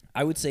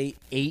 I would say,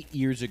 8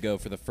 years ago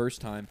for the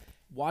first time.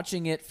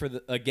 Watching it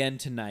again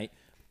tonight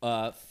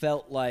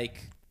felt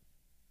like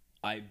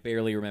I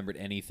barely remembered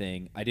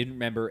anything. I didn't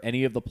remember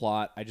any of the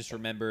plot. I just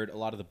remembered a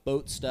lot of the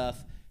boat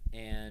stuff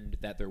and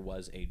that there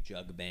was a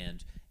jug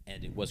band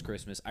and it was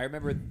Christmas. I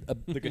remember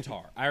the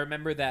guitar. I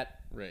remember that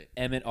Right.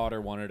 Emmet Otter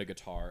wanted a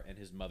guitar and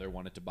his mother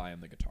wanted to buy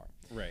him the guitar.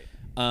 Right.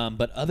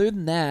 But other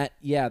than that,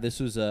 yeah, this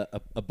was a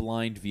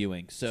blind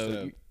viewing.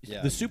 So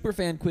yeah. the super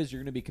fan quiz, you're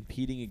going to be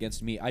competing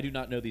against me. I do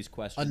not know these A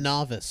questions.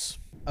 novice.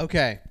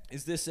 Okay.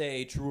 Is this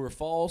a true or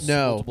false?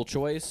 No. Multiple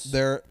choice?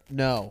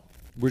 No.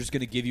 We're just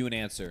going to give you an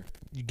answer.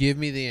 You give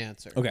me the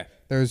answer. Okay.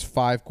 There's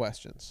 5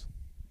 questions.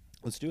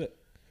 Let's do it.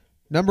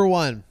 Number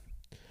 1.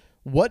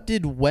 What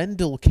did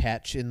Wendell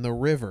catch in the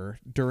river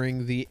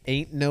during the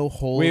 "Ain't No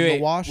Hole in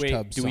the Wash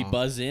Tub" Do song? we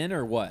buzz in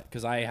or what?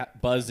 Because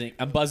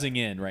I'm buzzing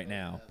in right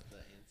now.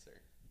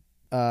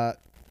 I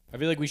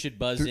feel like we should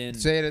buzz in.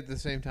 Say it at the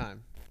same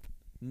time.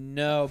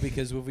 No,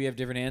 because if we have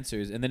different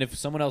answers, and then if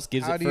someone else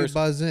gives How it do you first,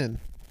 buzz in?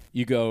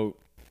 you go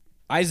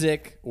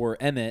Isaac or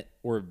Emmett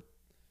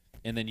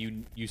and then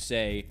you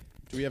say.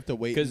 Do we have to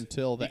wait Because-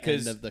 until the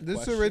because end of the This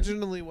question?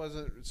 originally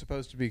wasn't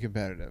supposed to be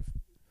competitive.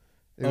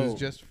 It was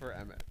just for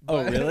Emmett.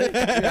 Oh, really?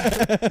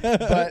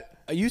 But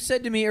You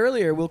said to me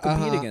earlier we'll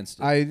compete against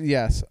it.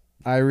 Yes,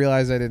 I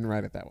realize I didn't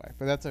write it that way,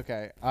 but that's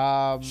okay.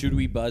 Should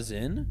we buzz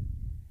in?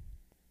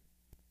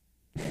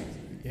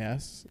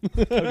 Yes.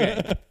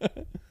 Okay.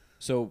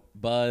 So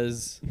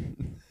buzz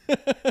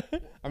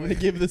I'm gonna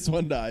give this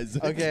one to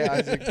Isaac. Okay,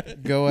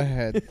 Isaac, go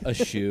ahead. a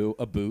shoe,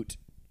 a boot.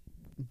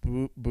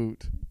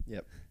 Boot.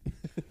 Yep.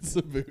 It's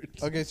a boot.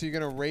 Okay, so you're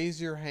gonna raise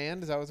your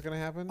hand. Is that what's gonna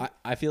happen?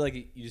 I feel like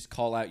you just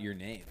call out your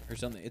name or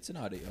something. It's an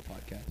audio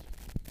podcast.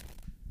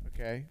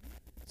 Okay.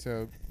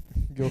 So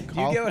you'll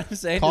call, you get what I'm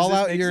saying? call Does this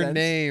out make your sense?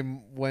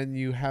 name when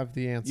you have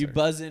the answer. You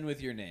buzz in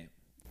with your name.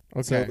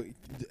 Okay.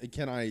 So,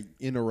 can I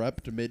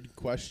interrupt mid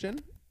question?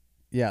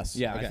 Yes.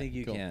 Yeah, I Okay, think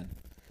you cool. can.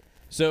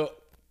 So,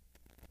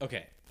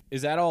 okay.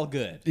 Is that all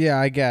good? Yeah,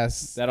 I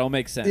guess. That all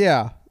makes sense.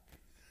 Yeah.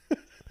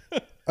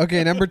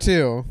 Okay, number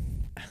 2.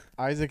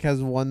 Isaac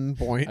has 1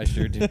 point. I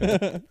sure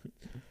do.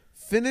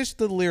 Finish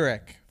the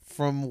lyric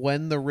from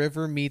When the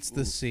River Meets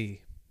the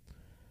Sea.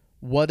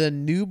 What a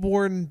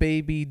newborn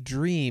baby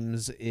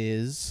dreams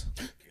is...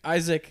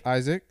 Isaac,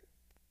 Isaac?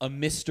 a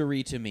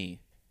mystery to me.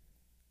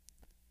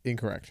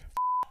 Incorrect.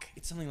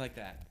 It's something like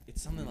that.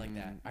 It's something like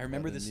that. I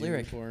remember What a this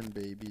lyric. Newborn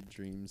baby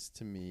dreams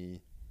to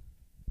me.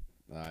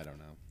 I don't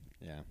know.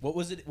 Yeah. What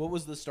was it? What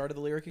was the start of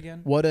the lyric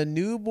again? What a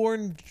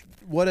newborn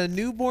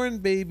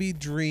baby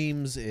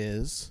dreams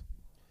is...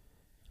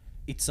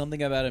 It's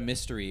something about a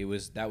mystery.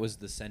 That was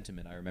the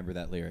sentiment. I remember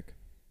that lyric.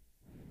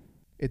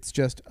 It's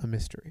just a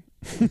mystery.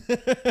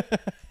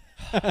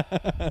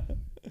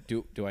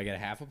 Do I get a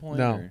half a point?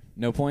 No. Or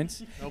no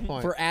points? No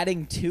point. For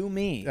adding to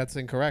me. That's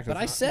incorrect. But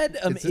I That's said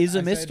it's- is a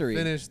I said mystery.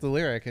 finish the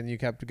lyric, and you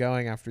kept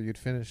going after you'd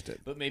finished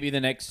it. But maybe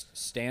the next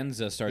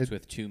stanza starts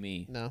with to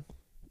me. No.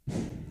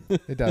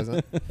 It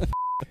doesn't.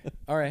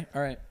 All right.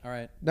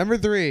 Number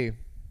 3.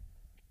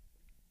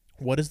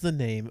 What is the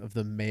name of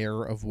the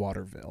mayor of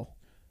Waterville?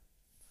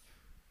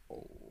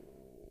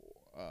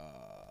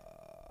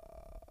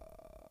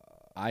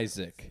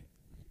 Isaac.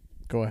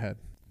 Go ahead.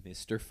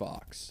 Mr.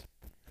 Fox.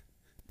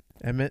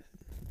 Emmet?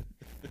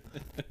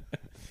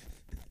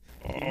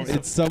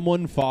 It's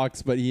someone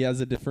Fox, but he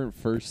has a different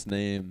first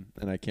name,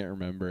 and I can't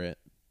remember it.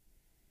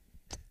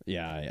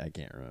 Yeah, I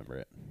can't remember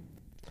it.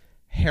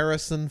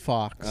 Harrison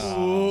Fox. It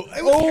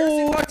was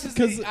Harrison Fox's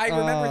 'cause, name. I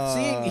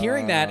remember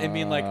hearing that and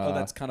being like, oh,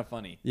 that's kind of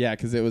funny. Yeah,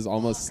 because it was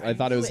almost. I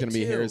thought it was knew going to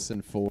be it, too.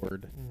 Harrison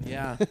Ford.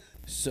 Yeah.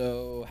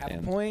 So, half a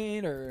Damn.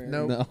 point or?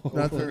 Nope. No.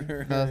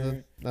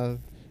 Nothing.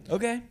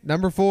 Okay.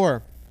 Number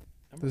 4.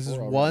 Number This is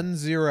 4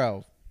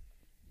 1-0.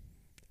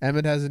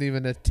 Emmett hasn't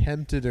even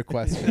attempted a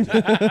question.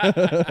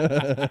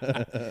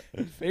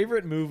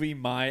 Favorite movie,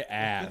 my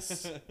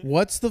ass.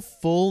 What's the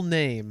full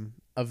name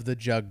of the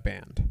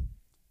Jug-band?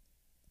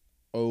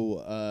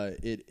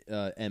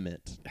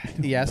 Emmet.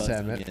 Yes, Buzzing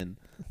Emmet. in.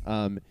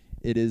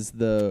 It is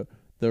the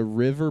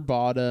River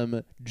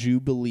Bottom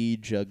Jubilee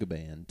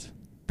Jug-band.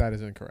 That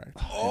is incorrect.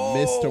 I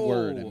missed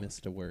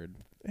a word.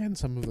 And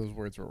some of those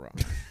words were wrong.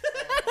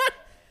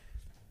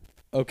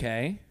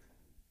 Okay.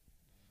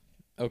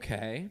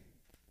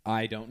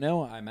 I don't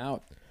know. I'm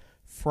out.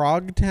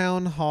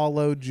 Frogtown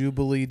Hollow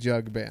Jubilee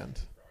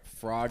Jug-band.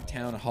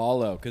 Frogtown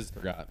Hollow, because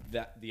Forgot.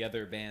 that the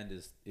other band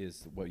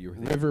is what you were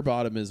thinking. River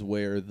Bottom is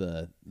where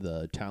the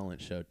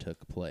talent show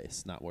took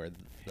place, not where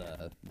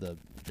the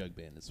jug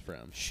band is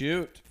from.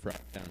 Shoot.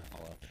 Frogtown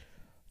Hollow.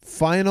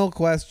 Final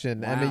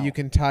question. Wow. Emma, you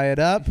can tie it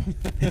up.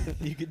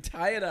 You can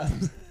tie it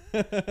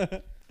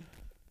up.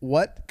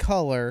 What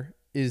color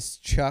is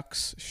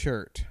Chuck's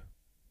shirt?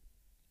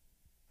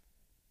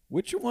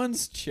 Which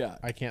one's Chuck?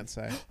 I can't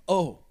say.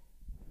 Oh,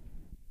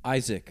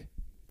 Isaac.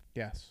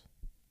 Yes.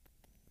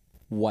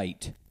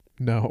 White.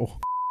 No.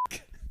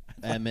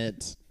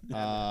 Emmet,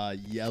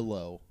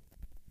 yellow.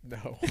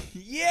 No.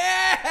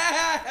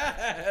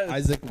 Yeah.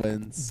 Isaac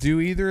wins. Do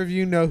either of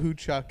you know who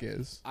Chuck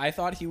is? I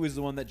thought he was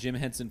the one that Jim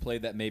Henson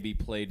played that maybe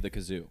played the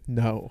kazoo.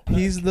 No.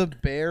 He's the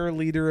bear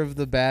leader of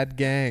the bad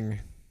gang.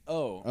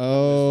 Oh.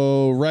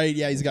 Oh, right.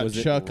 Yeah, he's got Was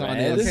it Chuck on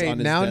red? his Okay, on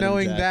his now denim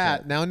knowing jacket.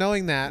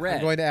 that, Red.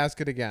 I'm going to ask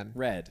it again.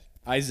 Red.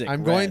 Isaac. I'm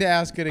red. going to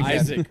ask it again.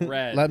 Isaac.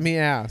 Red. Let me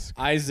ask.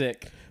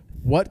 Isaac.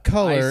 What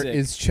color Isaac.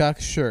 is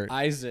Chuck's shirt?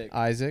 Isaac.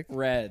 Isaac?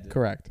 Red.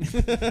 Correct.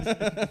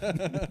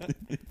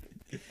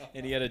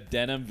 And he had a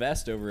denim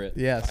vest over it.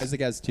 Yes.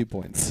 Isaac has 2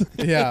 points.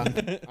 Yeah.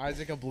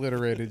 Isaac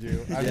obliterated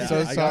you. I'm Yeah, so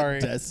I sorry.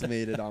 got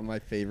decimated on my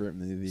favorite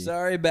movie.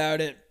 Sorry about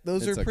it.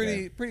 Those It's are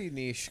okay. pretty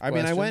niche. I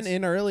mean, I went questions.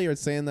 in earlier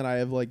saying that I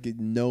have like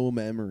no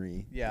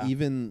memory. Yeah.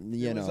 Even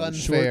It was know,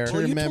 unfair. short-term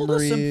Well, you memory.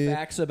 told us some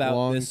facts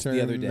about this the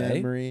long-term other day.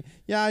 Memory.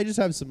 Yeah, I just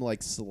have some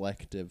like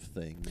selective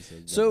things.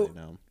 that So- I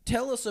know.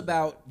 Tell us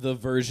about the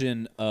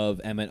version of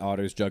Emmet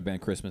Otter's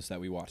Jug-band Christmas that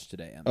we watched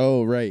today, Emmet.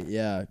 Oh right,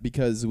 yeah,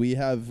 because we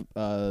have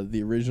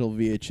the original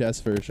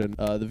VHS version.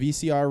 The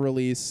VCR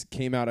release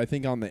came out, I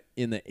think,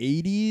 in the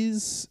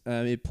 80s.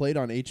 It played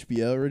on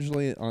HBO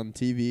originally on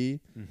TV,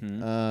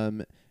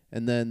 Mm-hmm.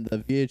 and then the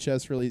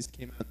VHS release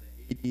came out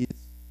in the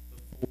 80s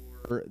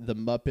before the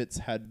Muppets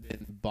had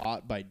been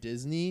bought by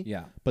Disney.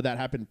 Yeah. But that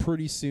happened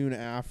pretty soon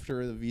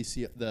after the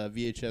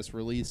VHS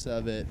release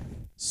of it.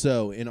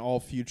 So in all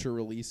future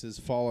releases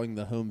following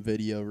the home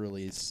video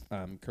release,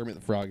 Kermit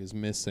the Frog is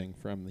missing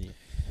from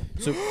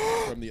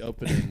the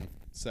opening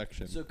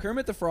section, So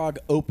Kermit the Frog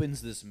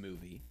opens this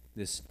movie,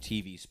 this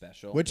TV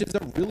special. which is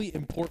a really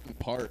important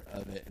part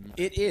of it.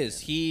 It is.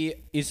 He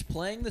is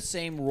playing the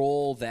same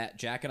role that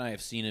Jack and I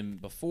have seen him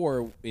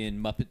before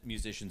in Muppet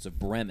Musicians of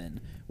Bremen,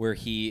 where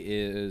he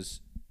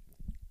is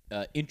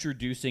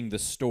introducing the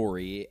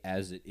story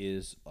as it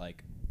is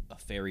like a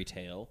fairy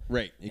tale.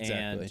 Right,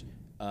 exactly.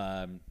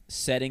 And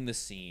setting the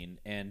scene.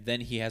 And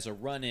then he has a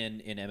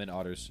run-in Emmet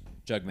Otter's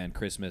Jug-band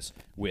Christmas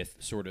with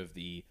sort of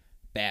the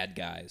bad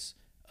guys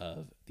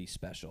of the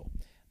special.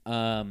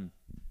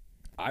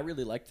 I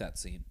really liked that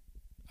scene.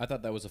 I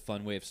thought that was a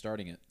fun way of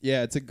starting it.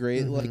 Yeah, it's a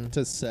great like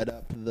to set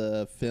up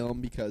the film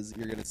because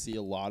you're gonna see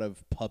a lot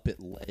of puppet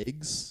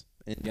legs,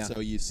 and so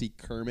you see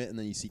Kermit, and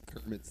then you see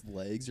Kermit's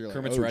legs. You're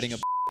Kermit's like, riding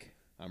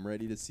I'm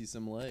ready to see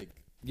some leg.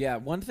 Yeah,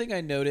 one thing I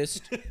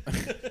noticed.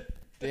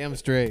 Damn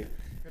straight.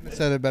 Couldn't have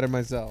said it better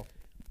myself.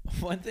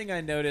 One thing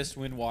I noticed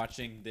when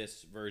watching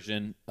this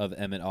version of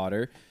Emmet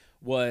Otter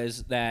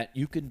was that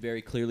you can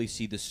very clearly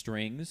see the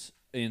strings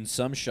in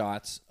some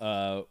shots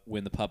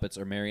when the puppets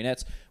are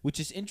marionettes, which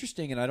is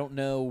interesting, and I don't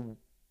know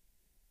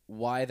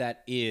why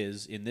that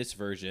is in this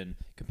version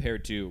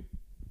compared to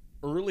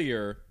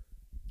earlier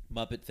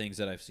Muppet things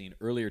that I've seen,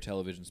 earlier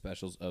television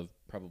specials of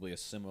probably a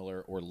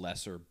similar or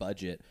lesser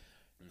budget,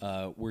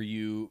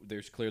 where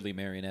there's clearly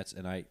marionettes,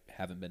 and I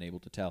haven't been able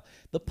to tell.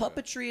 The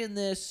puppetry in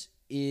this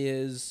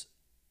is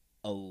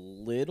a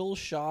little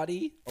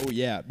shoddy. Oh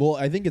yeah, well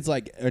I think it's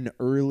like an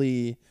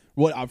early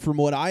from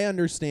what I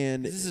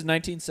understand. This is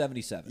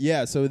 1977.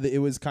 Yeah, so it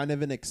was kind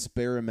of an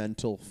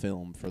experimental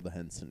film for the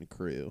Henson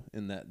crew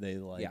in that they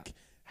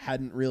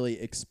hadn't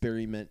really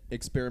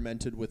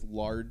experimented with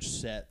large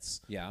sets.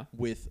 Yeah.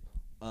 With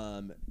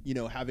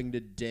having to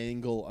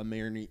dangle a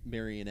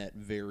marionette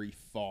very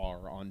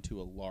far onto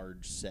a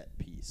large set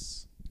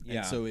piece. Yeah.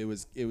 And so it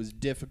was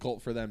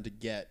difficult for them to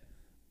get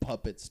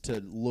puppets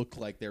to look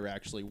like they were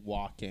actually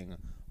walking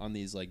on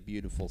these like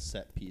beautiful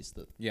set pieces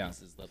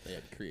that they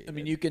had created. I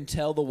mean, you can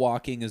tell the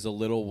walking is a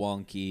little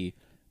wonky,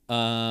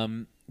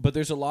 but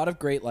there's a lot of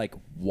great like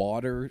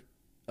water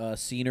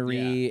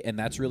scenery, and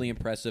that's really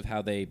impressive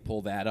how they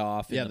pull that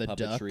off. Yeah, in the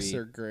puppetry. ducks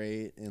are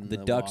great. The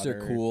ducks are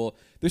cool.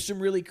 There's some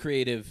really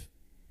creative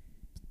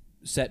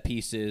set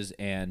pieces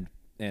and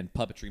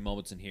puppetry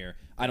moments in here.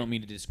 I don't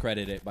mean to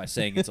discredit it by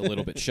saying it's a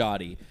little bit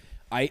shoddy.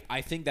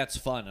 I think that's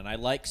fun, and I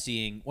like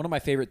seeing... One of my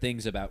favorite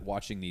things about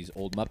watching these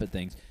old Muppet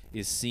things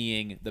is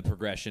seeing the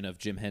progression of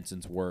Jim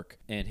Henson's work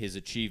and his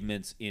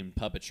achievements in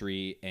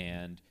puppetry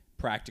and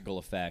practical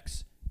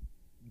effects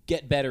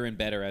get better and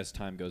better as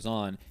time goes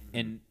on.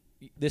 And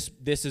this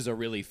is a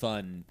really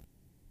fun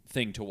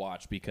thing to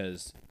watch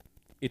because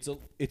it's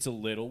a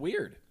little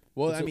weird.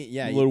 Well, it's I mean,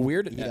 yeah, a little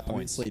weird he at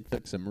points. obviously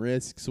took some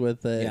risks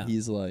with it. Yeah.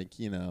 He's like,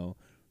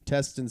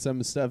 testing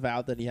some stuff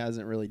out that he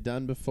hasn't really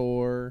done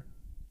before.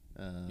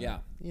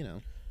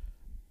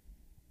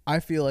 I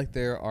feel like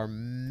there are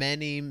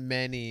many,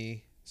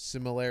 many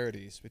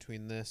similarities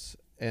between this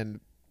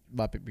and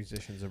Muppet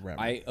Musicians of Bremen.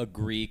 I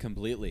agree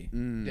completely.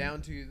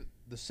 Down to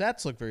the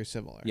sets look very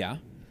similar. Yeah.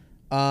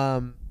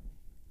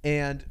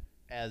 And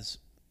as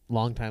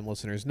longtime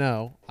listeners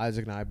know,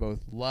 Isaac and I both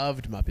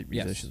loved Muppet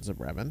Yes. Musicians of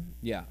Bremen.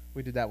 Yeah.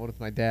 We did that one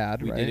with my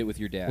dad, We right? did it with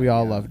your dad. We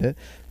all yeah. loved it.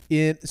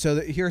 Here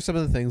are some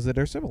of the things that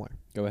are similar.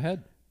 Go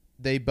ahead.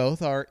 They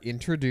both are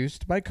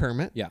introduced by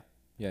Kermit. Yeah.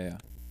 Yeah.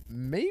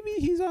 Maybe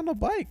he's on a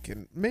bike,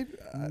 and maybe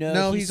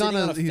No, he's sitting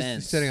on a he's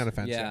fence. sitting on a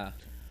fence. Yeah.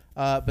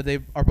 But they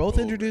are both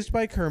introduced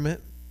by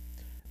Kermit.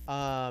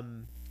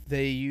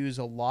 They use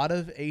a lot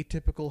of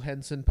atypical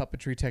Henson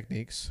puppetry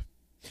techniques.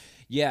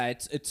 Yeah,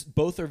 it's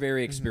both are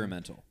very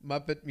experimental.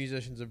 Muppet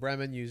Musicians of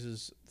Bremen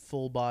uses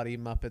full body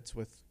Muppets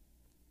with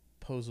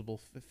posable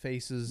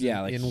faces.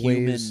 Yeah, like in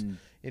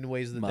human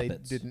ways that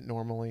Muppets. they didn't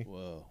normally.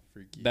 Whoa,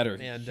 freaky. Better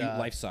And,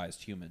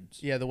 life-sized humans.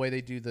 Yeah, the way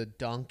they do the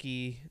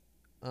donkey.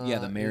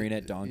 The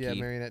marionette donkey. Yeah,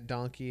 marionette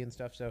donkey and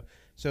stuff.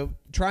 So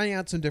trying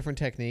out some different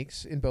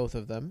techniques in both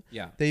of them.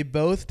 Yeah. They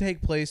both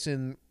take place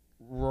in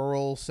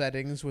rural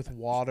settings with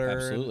water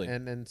Absolutely.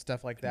 and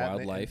stuff like that.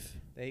 Wildlife.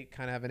 They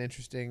kind of have an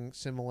interesting,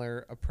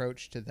 similar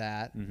approach to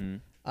that. Mm-hmm.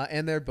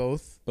 And they're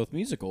both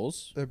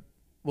Musicals.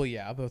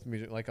 both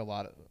music, like a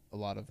lot of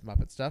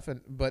Muppet stuff,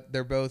 but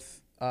they're both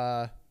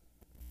both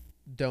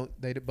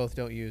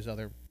don't use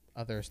other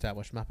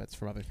established Muppets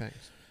from other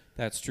things.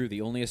 That's true.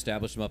 The only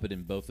established Muppet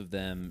in both of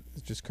them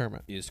It's just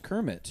Kermit. is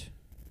Kermit.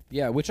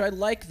 Yeah, which I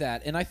like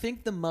that. And I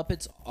think the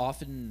Muppets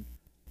often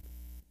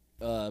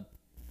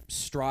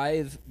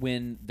strive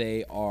when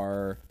they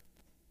are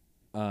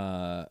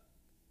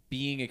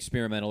being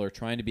experimental or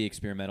trying to be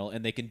experimental,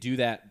 and they can do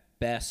that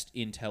best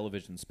in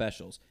television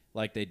specials,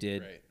 like they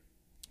did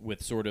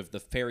with sort of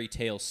the fairy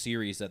tale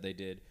series that they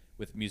did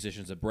with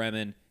Musicians of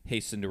Bremen,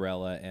 Hey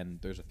Cinderella, and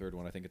there's a third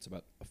one. I think it's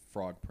about a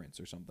frog prince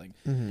or something.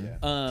 Mm-hmm.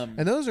 Yeah.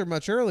 And those are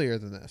much earlier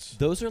than this.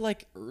 Those are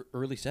like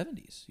early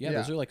 70s. Yeah,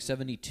 Yeah. those are like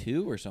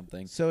 72 or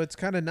something. So it's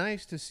kind of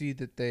nice to see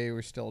that they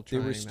were still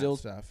trying They were still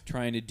that stuff.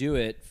 trying to do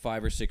it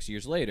 5 or 6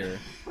 years later.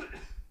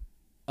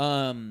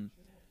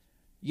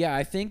 Yeah,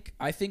 I think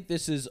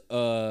this is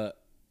one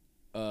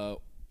of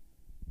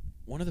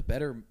the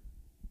better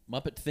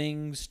Muppet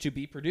things to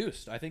be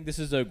produced. I think this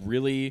is a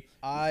really...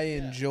 I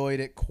enjoyed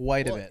it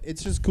quite a bit.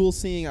 It's just cool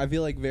seeing. I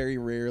feel like very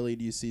rarely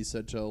do you see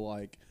such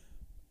a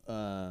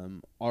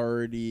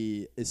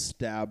already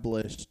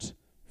established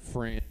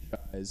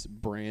franchise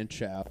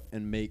branch out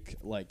and make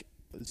like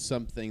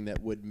something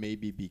that would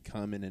maybe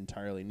become an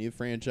entirely new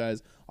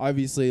franchise.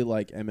 Obviously,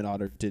 like Emmet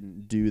Otter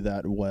didn't do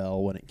that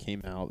well when it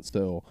came out,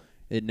 so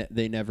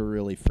they never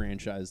really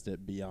franchised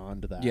it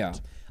beyond that. Yeah.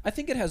 I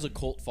think it has a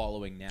cult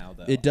following now,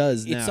 though. It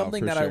does It's now,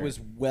 something for that I sure. was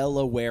well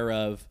aware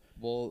of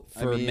Well,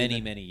 for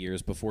many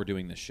years before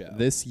doing the show.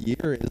 This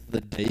year is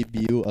the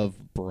debut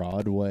of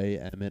Broadway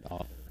Emmet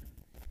Otter.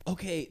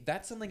 Okay,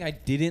 that's something I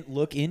didn't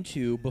look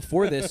into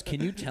before this.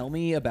 Can you tell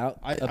me about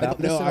I this? don't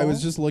know. At I was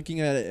all? just looking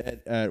at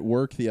it at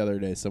work the other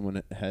day.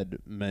 Someone had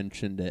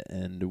mentioned it,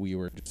 and we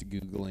were just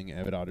Googling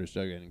Emmet Otter's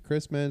Jug-band and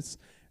Christmas,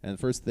 and the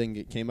first thing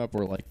that came up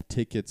were like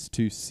tickets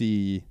to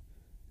see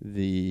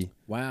the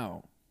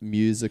Wow.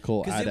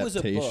 musical Because it was a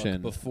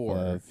adaptation book before,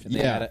 of, and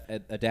they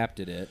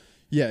adapted it.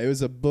 Yeah, it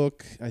was a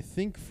book, I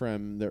think,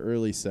 from the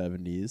early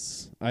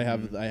 70s. I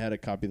had a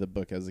copy of the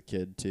book as a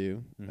kid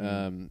too.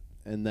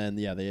 And then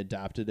they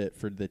adapted it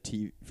for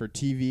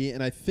TV,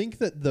 and I think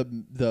that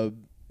the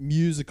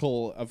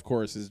musical, of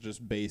course, is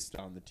just based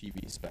on the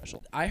TV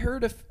special. I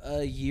heard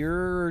a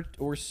year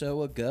or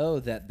so ago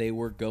that they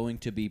were going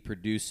to be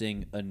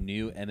producing a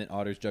new Emmet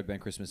Otter's Jug-band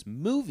Christmas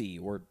movie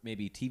or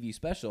maybe TV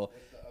special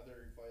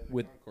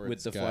with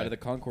the Flight of the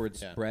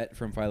Conchords. Yeah. Brett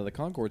from Flight of the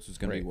Conchords was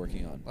going to be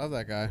working on. Love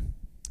that guy.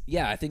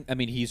 Yeah, I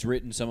mean, he's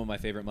written some of my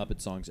favorite Muppet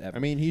songs ever.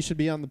 I mean, he should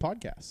be on the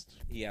podcast.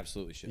 He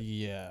absolutely should.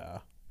 Yeah.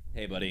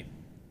 Hey, buddy.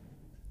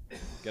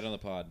 Get on the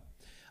pod.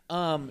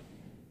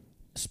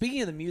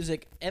 Speaking of the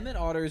music, Emmet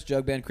Otter's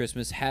Jug-band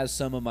Christmas has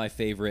some of my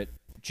favorite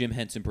Jim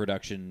Henson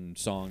production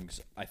songs,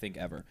 I think,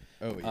 ever.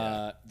 Oh,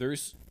 yeah.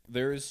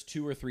 There's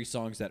 2 or 3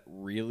 songs that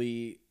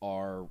really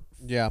are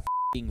Yeah.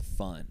 f***ing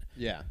fun.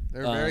 Yeah.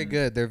 They're very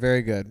good. They're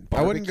very good.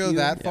 I wouldn't go Barbecue,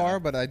 that far,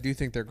 but I do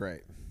think they're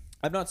great.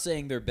 I'm not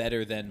saying they're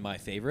better than my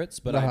favorites,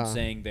 but Uh-huh. I'm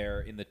saying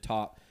they're in the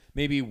top.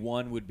 Maybe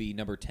one would be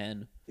number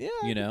 10. Yeah,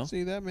 you I know? can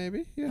see that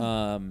maybe.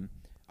 Yeah.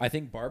 I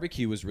think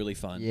Barbecue was really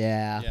fun.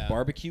 Yeah. Yeah.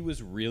 Barbecue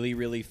was really,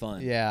 really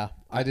fun. Yeah.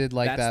 I did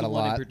like That's that the a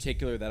one in lot.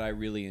 particular that I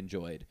really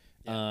enjoyed.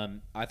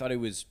 I thought it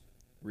was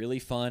really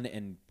fun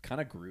and kind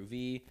of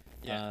groovy.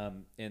 Yeah.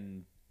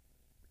 And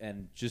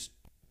just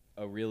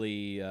a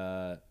really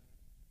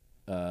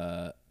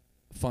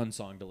fun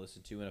song to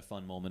listen to and a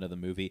fun moment of the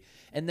movie.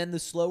 And then the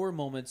slower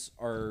moments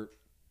are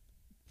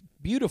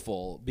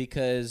beautiful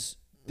because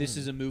this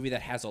is a movie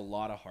that has a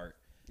lot of heart.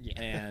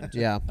 And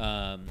Yeah.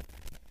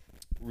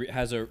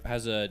 has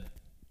a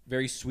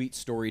very sweet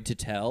story to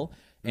tell,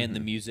 and the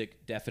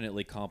music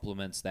definitely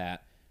complements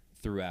that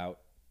throughout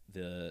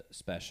the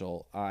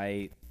special.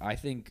 I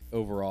think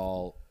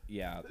overall,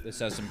 yeah, this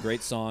has some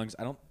great songs.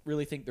 I don't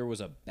really think there was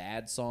a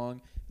bad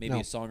song. Maybe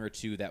a song or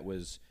two that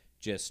was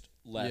just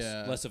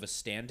less of a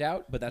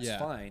standout, but that's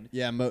fine.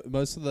 Yeah,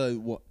 most of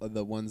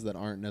the ones that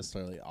aren't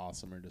necessarily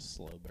awesome are just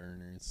slow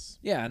burners.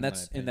 Yeah, and in my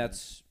that's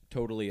opinion.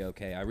 totally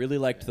okay. I really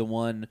liked the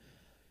one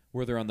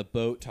where they're on the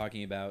boat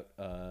talking about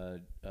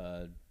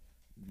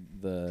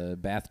the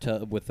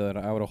bathtub with out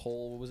a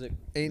hole. What was it?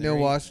 Ain't no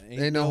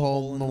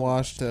hole in the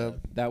wash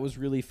tub. That was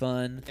really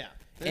fun.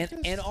 Yeah.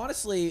 And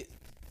honestly,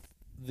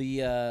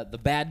 the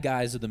bad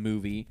guys of the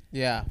movie,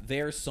 Yeah.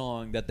 their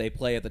song that they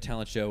play at the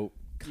talent show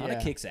kind of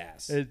Yeah. kicks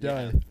ass. It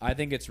does. I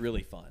think it's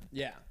really fun.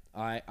 Yeah.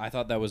 I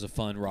thought that was a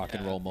fun rock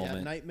and roll moment.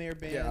 Yeah, Nightmare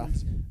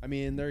Bands. I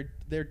mean,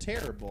 they're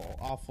terrible,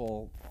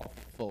 awful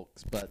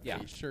folks, but Yeah.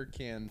 they sure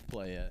can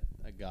play a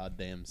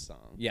goddamn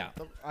song. Yeah.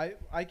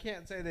 I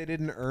can't say they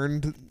didn't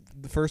earn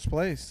the first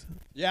place.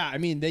 Yeah, I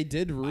mean, they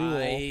did rule,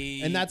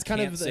 and that's kind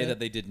can't of say that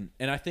they didn't,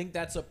 and I think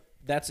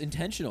that's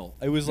intentional.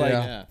 It was like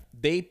Yeah.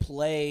 they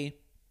play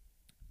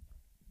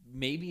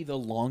maybe the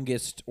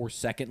longest or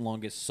second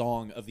longest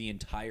song of the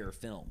entire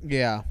film,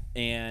 Yeah.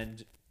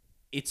 and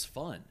it's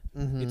fun.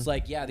 Mm-hmm. It's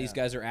like, these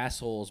guys are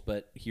assholes,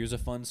 but here's a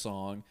fun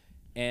song,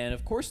 and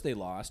of course they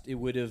lost. It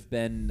would have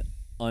been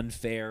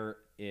unfair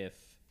if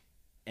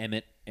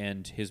Emmet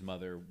and his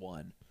mother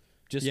won,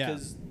 just Yeah.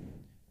 because.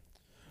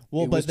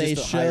 Well, It was but they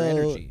just a higher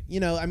show, energy.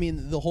 I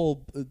mean, the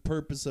whole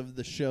purpose of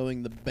the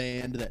showing the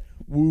band that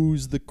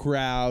woos the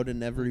crowd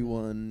and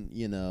everyone,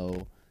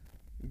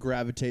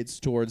 gravitates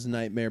towards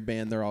Nightmare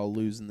Band. They're all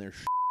losing their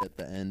shit at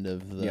the end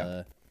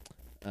of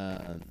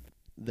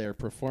their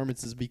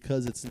performances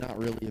because it's not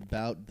really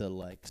about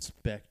the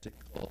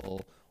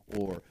spectacle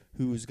or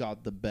who's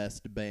got the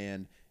best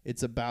band.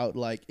 It's about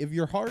if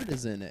your heart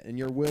is in it and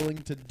you're willing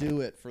to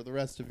do it for the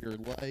rest of your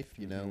life,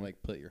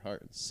 put your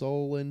heart and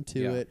soul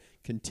into it,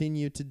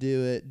 continue to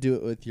do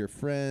it with your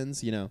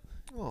friends,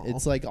 Aw.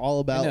 It's all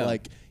about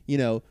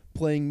know.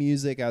 playing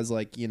music as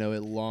a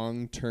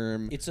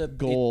long-term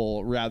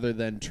goal rather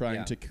than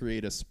trying to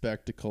create a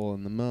spectacle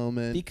in the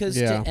moment. Because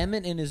Yeah. to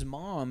Emmet and his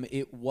mom,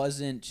 it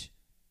wasn't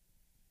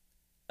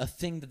a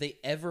thing that they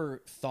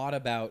ever thought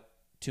about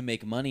to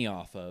make money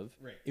off of.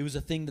 Right. It was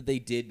a thing that they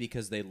did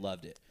because they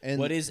loved it. And-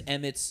 what is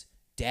Emmet's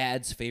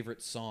dad's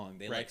favorite song?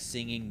 They like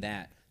singing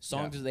that.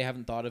 Songs that they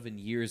haven't thought of in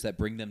years that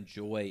bring them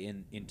joy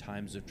in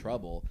times of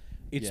trouble.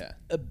 It's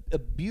a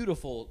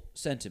beautiful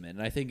sentiment,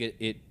 and I think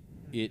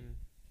it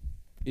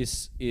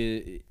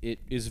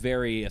is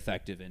very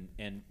effective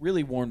and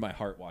really warmed my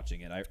heart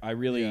watching it. I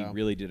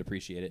really did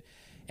appreciate it.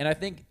 And I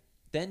think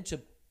then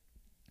to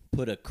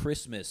put a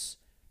Christmas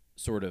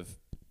sort of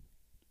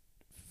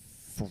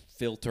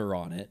filter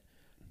on it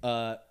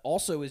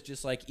also is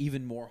just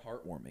even more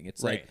heartwarming.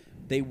 It's like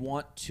they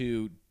want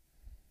to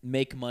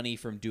make money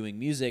from doing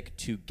music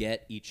to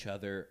get each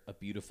other a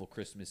beautiful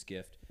Christmas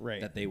gift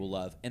that they will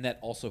love, and that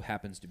also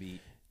happens to be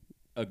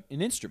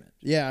an instrument.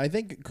 Yeah, I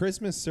think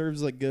Christmas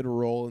serves a good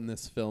role in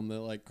this film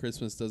that like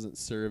Christmas doesn't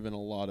serve in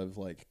a lot of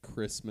like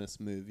Christmas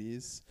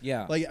movies.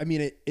 Yeah. Like I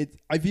mean it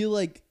I feel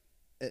like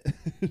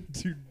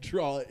to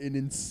draw an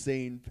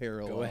insane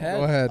parallel. Go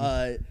ahead. Go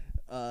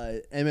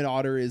ahead. Emmet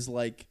Otter is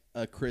like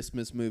a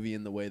Christmas movie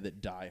in the way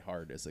that Die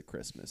Hard is a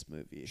Christmas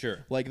movie.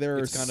 Sure. Like there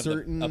It's are kind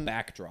certain of a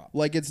backdrop.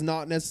 like it's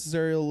not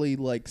necessarily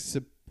like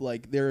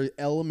like there are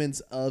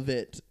elements of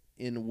it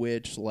in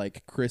which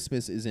like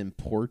Christmas is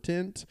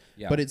important,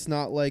 but it's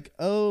not like,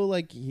 oh,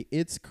 like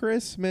it's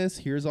Christmas,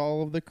 here's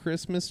all of the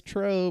Christmas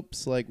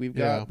tropes, like we've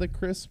got the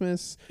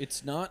Christmas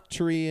It's not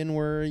tree and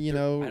we're you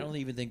know I don't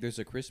even think there's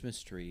a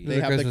Christmas tree.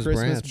 they have the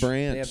Christmas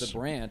branch. They have the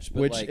branch,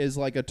 but which like, is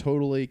like a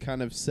totally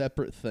kind of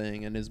separate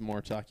thing and is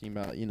more talking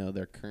about, you know,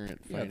 their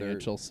current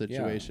financial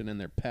situation and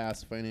their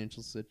past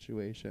financial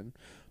situation.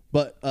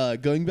 But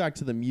going back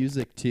to the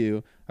music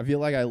too, I feel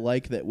like I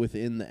like that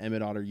within the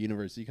Emmet Otter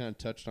universe. You kind of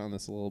touched on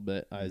this a little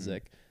bit,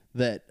 Isaac.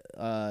 That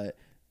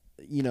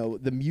you know,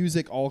 the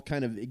music all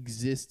kind of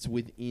exists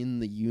within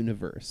the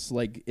universe.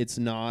 Like it's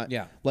not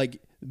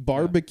like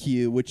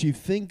Barbecue, which you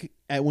think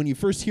when you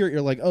first hear it,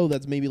 you're like, oh,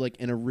 that's maybe like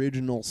an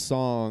original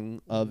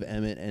song of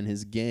Emmet and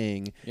his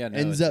gang. Yeah, no,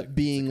 ends up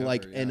being cover,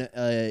 like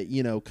an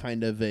you know,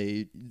 kind of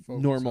a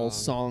Folk normal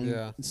song.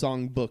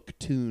 songbook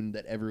tune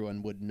that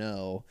everyone would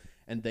know.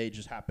 And they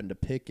just happened to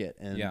pick it,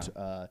 and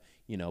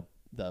you know,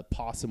 the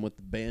possum with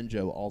the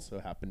banjo also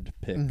happened to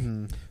pick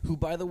who,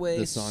 by the way,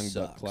 the songbook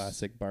sucks.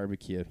 classic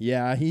Barbecue.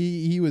 Yeah,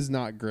 he was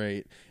not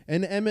great,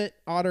 and Emmet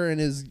Otter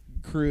and his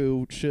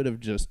crew should have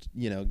just,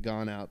 you know,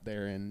 gone out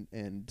there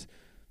and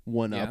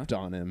one-upped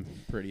on him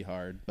pretty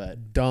hard,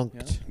 but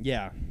Dunked.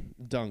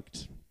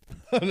 dunked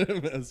on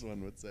him, as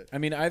one would say. I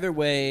mean, either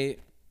way,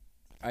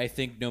 I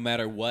think no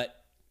matter what,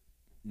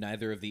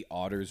 neither of the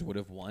Otters would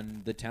have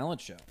won the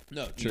talent show.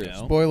 No, true. You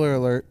know? Spoiler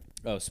alert.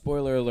 Oh,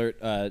 spoiler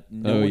alert.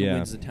 No one yeah.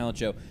 wins the talent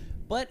show.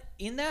 But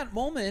in that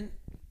moment,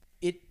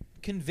 it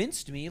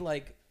convinced me,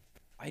 like,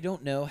 I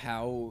don't know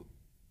how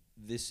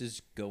this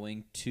is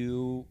going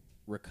to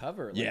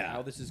recover. Like,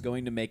 how this is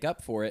going to make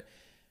up for it.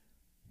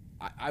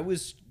 I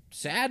was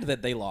sad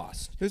that they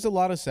lost. There's a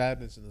lot of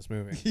sadness in this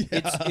movie.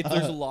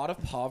 There's a lot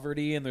of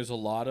poverty, and there's a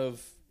lot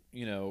of,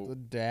 you know, The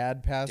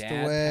dad passed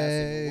passing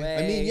away. away.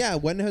 I mean, yeah,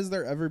 when has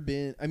there ever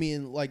been, I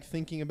mean, like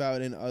thinking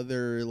about in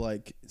other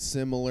like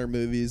similar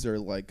movies or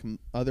like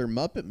other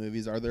Muppet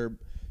movies, are there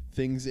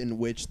things in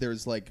which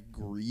there's like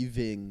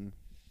grieving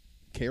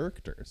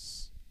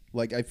characters?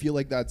 Like I feel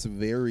like that's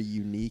very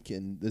unique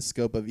in the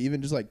scope of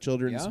even just like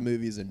children's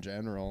movies in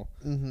general.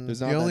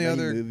 There's not that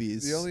many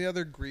movies. The only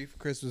other grief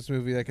Christmas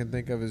movie I can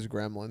think of is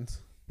Gremlins.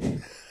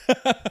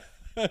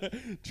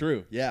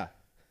 True. Yeah.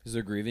 Is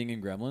there grieving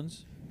in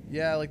Gremlins?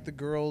 Yeah, like the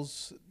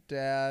girl's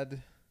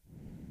dad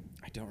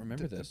I don't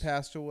remember this.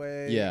 passed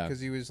away. Yeah.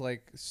 Because he was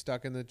like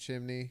stuck in the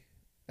chimney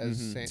as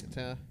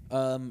Santa.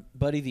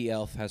 Buddy the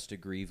Elf has to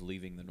grieve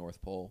leaving the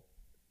North Pole.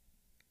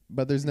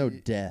 But there's no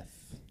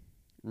death,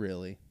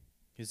 really.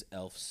 His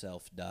elf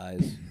self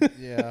dies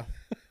Yeah.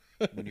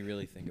 when you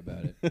really think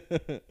about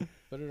it.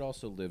 But it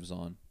also lives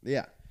on.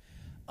 Yeah.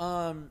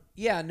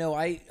 Yeah, no,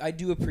 I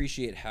do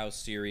appreciate how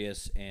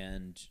serious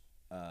and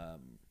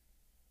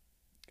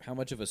how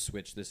much of a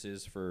switch this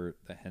is for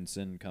the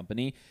Henson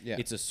Company. Yeah.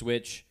 It's a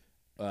switch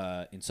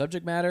in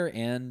subject matter,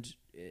 and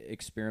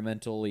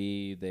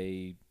experimentally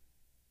they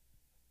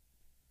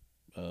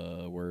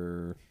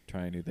were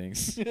trying new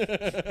things.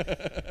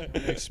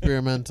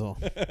 Experimental.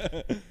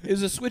 It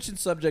was a switch in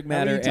subject How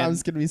matter. many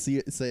times can we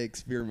say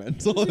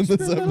experimental in this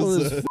Experimental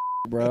is episode?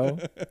 bro.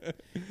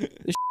 This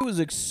shit was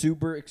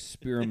super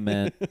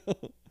experiment.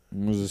 It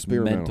was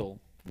experimental.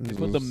 They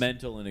put the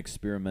mental and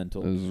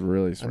experimental. It was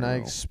really And I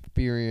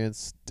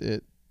experienced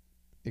it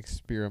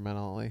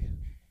experimentally.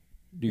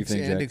 Do you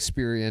think, And Jack?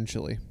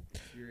 experientially.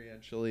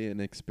 Experientially and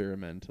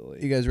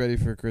experimentally. You guys ready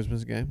for a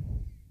Christmas game?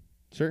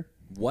 Sure.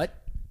 What?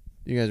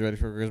 You guys ready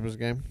for a Christmas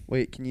game?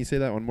 Wait, can you say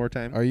that one more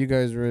time? Are you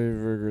guys ready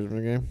for a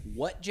Christmas game?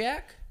 What,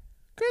 Jack?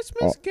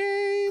 Christmas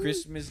game.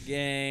 Christmas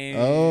game.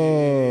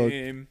 Oh.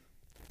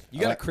 You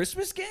got a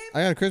Christmas game?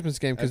 I got a Christmas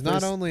game because At not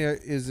first- only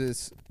is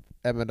this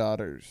Emmet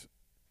Otter's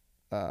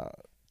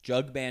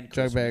Jug-band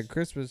Christmas. Jug-band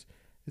Christmas,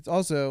 it's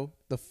also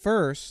the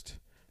first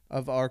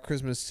of our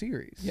Christmas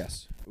series.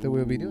 Yes. That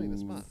we'll be doing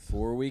this month.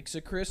 4 weeks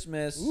of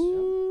Christmas.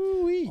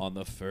 Ooh-wee. On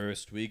the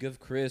first week of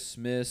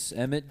Christmas,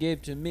 Emmet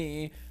gave to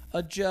me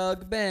a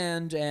jug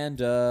band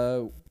and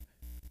a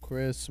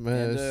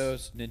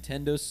Christmas.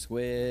 Nintendo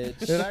Switch.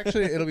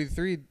 It'll be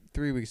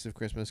three weeks of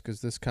Christmas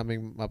because this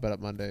coming Muppet Up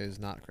Monday is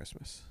not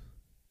Christmas.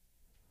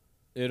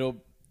 We're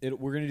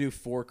gonna do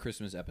 4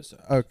 Christmas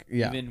episodes. Okay,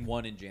 yeah. Even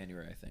one in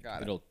January, I think.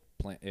 Got it.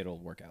 It'll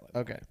work out.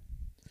 Like Okay.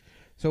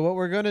 So what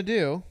we're gonna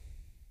do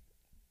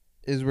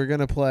is we're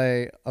gonna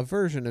play a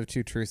version of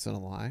Two Truths and a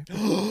Lie,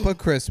 but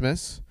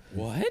Christmas.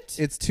 What?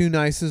 It's Two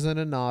Nices and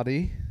a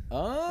Naughty.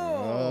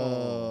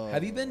 Oh.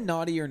 Have you been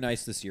naughty or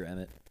nice this year,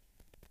 Emmett?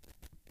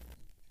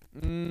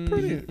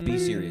 Be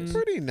serious.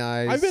 Pretty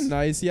nice. I've been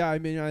nice. Yeah, I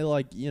mean,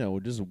 I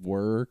just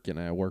work, and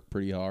I work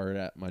pretty hard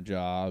at my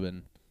job,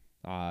 and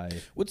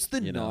What's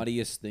the you know.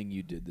 naughtiest thing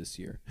you did this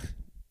year?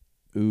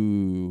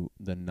 Ooh,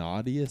 the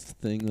naughtiest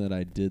thing that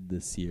I did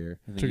this year.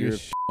 In the Took year a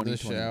of in the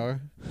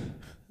 2021.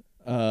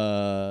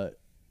 shower.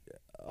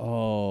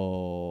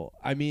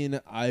 I mean,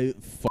 I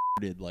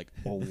farted like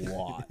a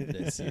lot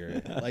this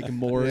year, like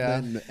more Yeah.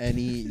 than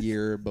any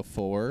year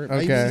before.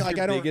 Okay. Even, Like like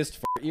your I don't, biggest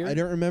fart year? I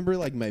don't remember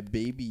like my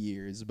baby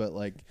years, but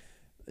like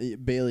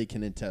Bailey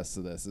can attest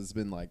to this. It's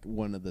been like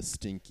one of the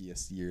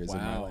stinkiest years of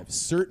my Wow. life.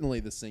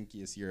 Certainly the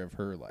stinkiest year of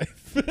her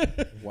life.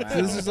 Wow.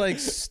 So this is like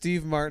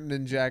Steve Martin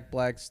and Jack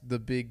Black's The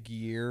Big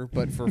Year,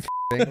 but for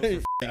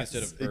f***ing.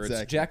 Instead of birds.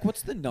 Exactly. Jack,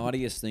 what's the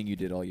naughtiest thing you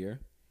did all year?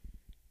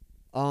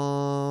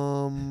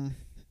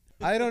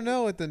 I don't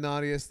know what the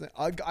naughtiest thing.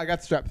 I got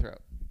strep throat.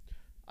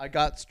 I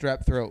got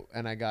strep throat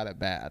and I got it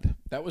bad.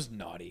 That was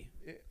naughty.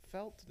 It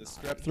felt The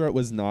naughty. strep throat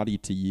was naughty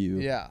to you.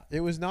 Yeah,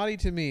 it was naughty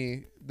to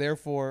me.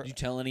 Therefore, Did you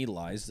tell any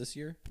lies this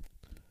year?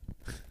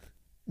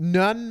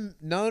 none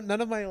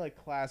of my like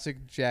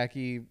classic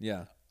Jackie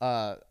Yeah.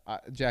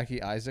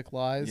 Jackie Isaac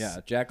lies. Yeah.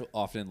 Jack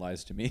often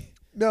lies to me.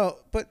 No,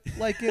 but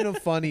like in a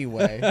funny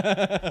way.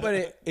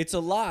 But it's a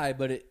lie,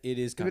 but it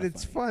is kind But of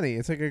it's funny.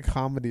 It's like a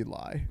comedy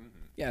lie.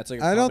 Yeah, it's like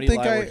a I don't comedy think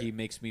lie where I- he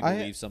makes me I-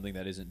 believe something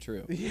that isn't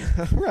true.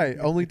 Yeah, right.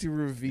 Only to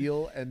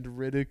reveal and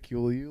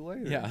ridicule you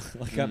later. Yeah,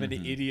 like I'm an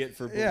idiot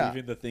for Yeah.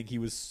 believing the thing he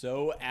was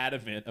so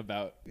adamant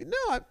about. No,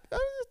 no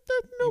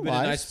You've been a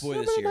lies. nice boy I've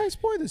this been year. a nice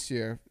boy this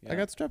year. Yeah. I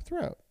got strep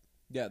throat.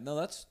 Yeah, no,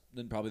 that's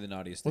then probably the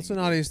naughtiest What's the thing.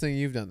 you naughtiest thing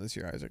you've done this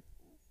year, Isaac?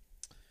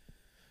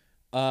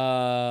 did.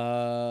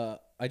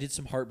 I did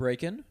some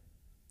heartbreaking.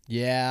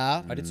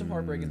 Yeah. I did some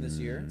heartbreaking this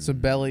year. Some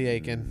belly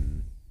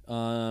aching.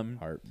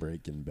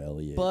 Heartbreak and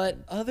belly. But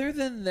other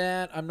than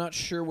that, I'm not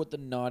sure what the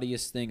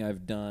naughtiest thing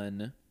I've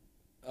done.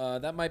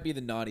 That might be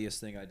the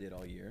naughtiest thing I did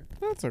all year.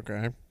 That's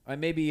okay. I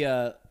maybe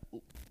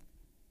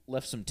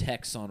left some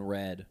texts on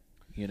red.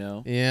 You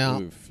know, Yeah.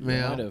 Oof.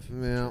 Yeah. Might have.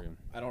 Yeah.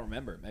 I don't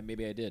remember.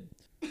 Maybe I did.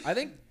 I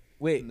think.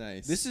 Wait,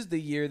 Nice. This is the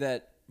year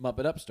that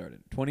Muppet Up started.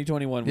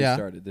 2021 we Yeah.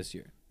 started this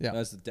year. Yeah.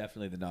 That's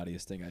definitely the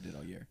naughtiest thing I did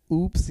all year.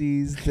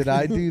 Oopsies. Did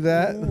I do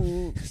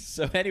that?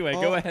 So anyway,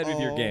 go ahead with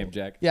your game,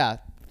 Jack. Yeah.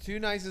 Two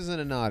nices and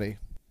a naughty.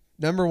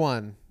 Number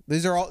one.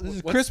 This is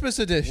What's- Christmas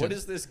edition. What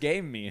does this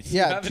game mean? You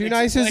Yeah, haven't two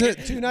nices.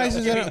 explained- Two No,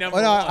 nices. give me And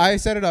number no, one. I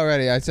said it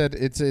already. I said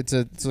it's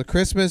a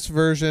Christmas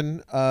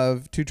version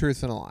of Two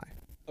Truths and a Lie.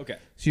 Okay.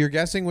 So you're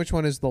guessing which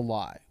one is the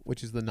lie,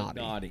 which is the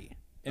naughty. Naughty.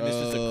 And this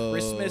is a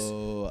Christmas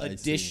I see.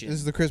 edition. This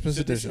is the Christmas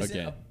so edition. This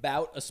isn't Okay.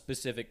 about a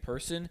specific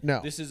person.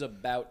 No. This is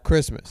about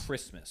Christmas.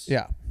 Christmas.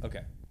 Yeah.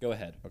 Okay. Go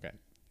ahead. Okay.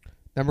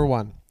 Number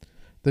one.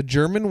 The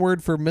German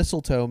word for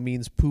mistletoe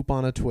means poop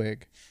on a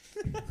twig.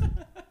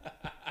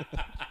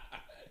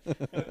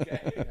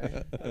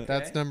 Okay.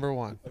 That's number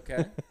one.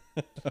 Okay.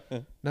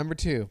 Number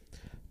two.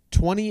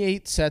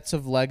 28 sets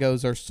of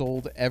Legos are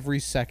sold every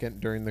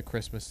second during the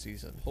Christmas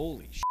season.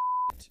 Holy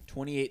shit.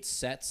 28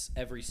 sets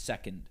every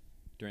second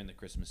during the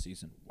Christmas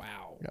season.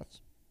 Wow.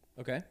 Yes.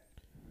 Okay.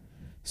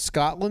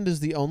 Scotland is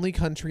the only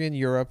country in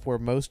Europe where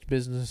most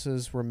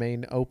businesses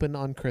remain open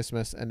on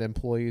Christmas and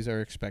employees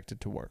are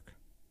expected to work.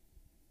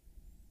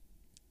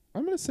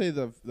 I'm gonna say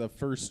the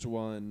first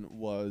one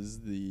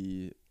was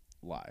the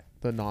lie.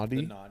 The naughty?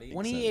 The naughty.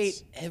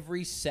 28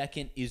 every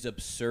second is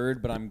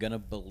absurd, but I'm going to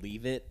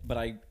believe it. But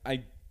I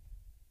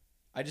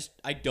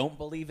don't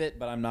believe it,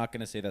 but I'm not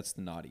going to say that's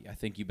the naughty. I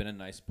think you've been a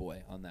nice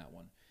boy on that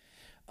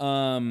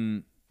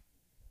one.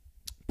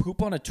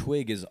 Poop on a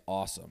twig is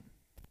awesome.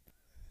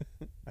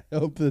 I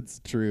hope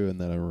that's true and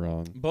that I'm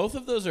wrong. Both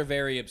of those are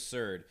very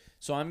absurd.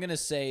 So I'm going to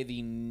say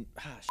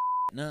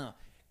no.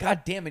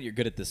 God damn it, you're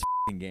good at this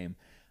f***ing game.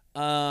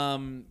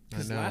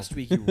 Because know. last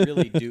week you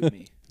really duped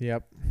me.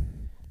 Yep.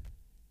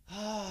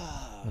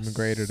 I'm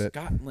great at it.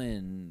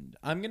 Scotland.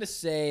 I'm going to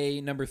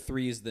say number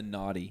 3 is the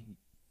naughty.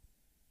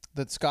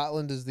 That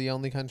Scotland is the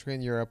only country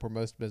in Europe where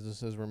most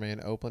businesses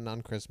remain open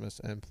on Christmas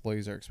and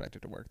employees are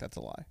expected to work. That's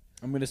a lie.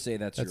 I'm going to say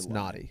that's That's your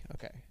lie. naughty.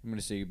 Okay. I'm going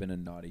to say you've been a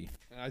naughty.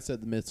 I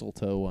said the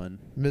mistletoe one.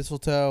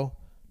 Mistletoe,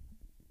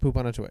 poop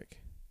on a twig.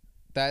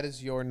 That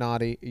is your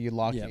naughty. You're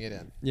locking it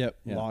in. Yep.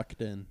 Yeah.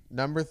 Locked in.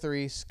 Number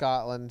 3,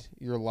 Scotland.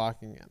 You're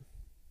locking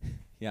in.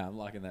 Yeah, I'm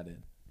locking that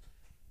in.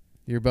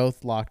 You're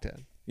both locked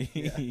in.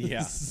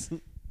 Yeah.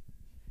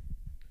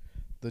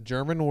 The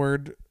German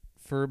word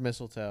for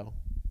mistletoe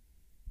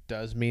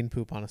does mean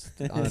poop on a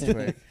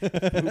twig. Poop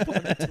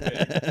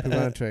on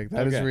a twig.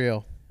 That is Okay.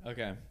 real.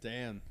 Okay.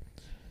 Damn.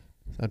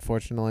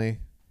 Unfortunately,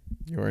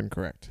 you're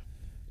incorrect.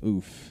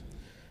 Oof.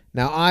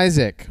 Now,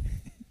 Isaac,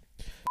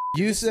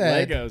 you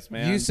said Legos,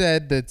 man. you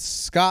said that It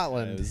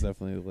Scotland was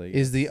definitely like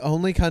is the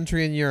only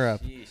country in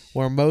Europe Yeesh.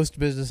 where most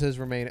businesses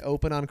remain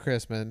open on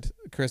Christmas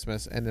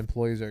and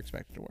employees are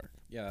expected to work.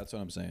 Yeah, that's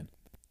what I'm saying.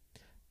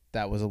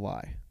 That was a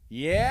lie.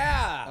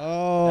 Yeah.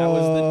 Oh, That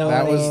was the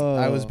naughty.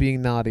 I was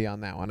being naughty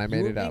on that one. I You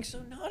made were it being up. so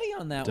naughty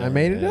on that I one.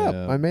 made it up.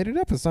 Yeah. I made it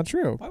up. It's not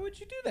true. Why would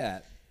you do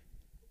that?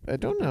 I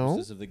don't know.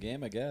 Purposes of the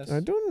game, I guess. I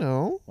don't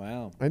know.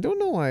 Wow. I don't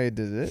know why I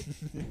did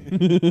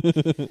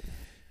it.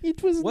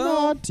 It was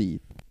Well, naughty.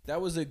 That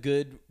was a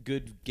good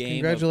game.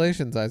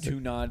 Congratulations, of Isaac.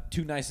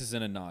 two nices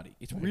and a naughty.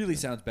 It really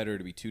sounds better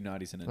to be two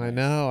naughties and a nice. I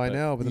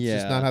know, but that's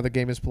just Yeah. not how the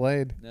game is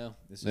played. No,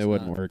 this is It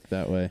wouldn't not. work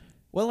that way.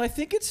 Well, I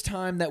think it's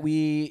time that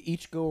we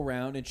each go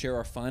around and share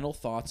our final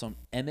thoughts on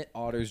Emmet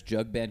Otter's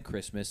Jug-band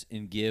Christmas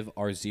and give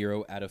our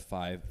 0 out of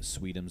 5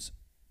 Sweetums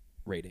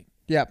rating.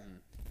 Yep.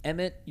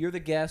 Emmet, you're the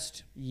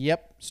guest.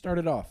 Yep. Start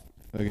it off.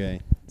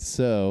 Okay,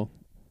 so,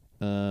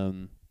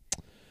 yeah,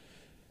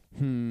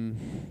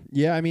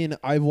 I mean,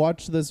 I've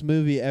watched this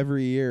movie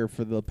every year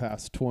for the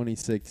past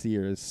 26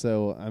 years,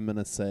 so I'm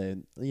gonna say,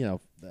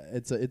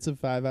 it's a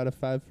 5 out of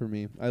 5 for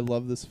me. I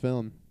love this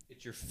film.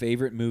 It's your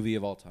favorite movie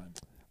of all time.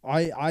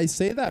 I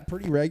say that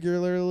pretty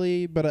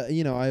regularly, but I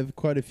have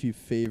quite a few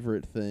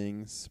favorite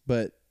things.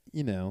 But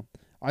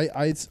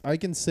I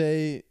can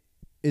say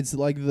it's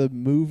like the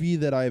movie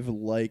that I've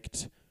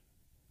liked.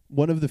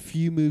 One of the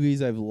few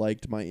movies I've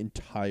liked my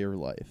entire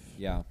life.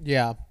 Yeah.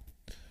 Yeah.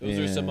 Those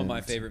are some of my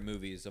And- favorite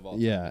movies of all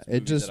time. Yeah, It's it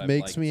movies just that I've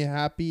makes liked. me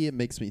happy. It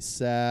makes me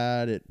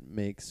sad. It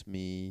makes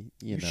me,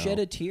 You shed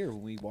a tear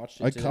when we watched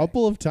it a today.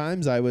 couple of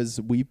times I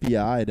was weepy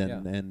eyed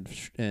Yeah. and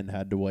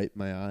had to wipe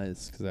my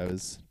eyes because I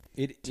was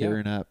It,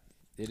 tearing up.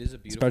 It is a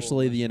beautiful.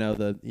 Especially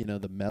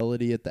the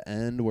melody at the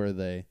end where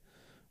they,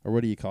 or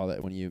what do you call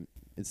that when you?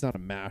 It's not a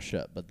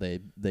mashup, but they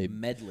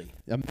medley.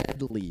 a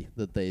medley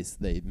that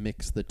they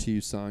mix the two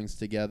songs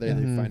together. Yeah.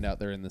 They Mhm. find out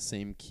they're in the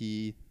same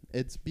key.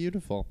 It's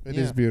beautiful. It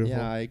Yeah. is beautiful.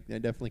 Yeah, I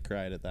definitely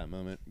cried at that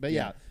moment. But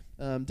yeah,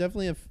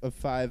 definitely a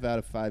 5 out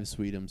of 5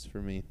 Sweetums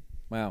for me.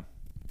 Wow.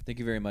 Thank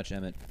you very much,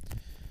 Emmet.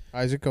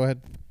 Isaac, go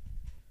ahead.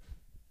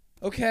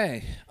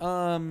 Okay.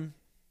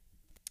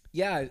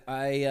 Yeah,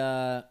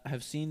 I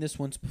have seen this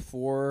once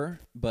before,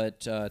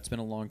 but it's been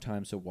a long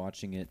time, so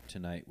watching it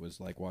tonight was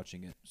like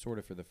watching it sort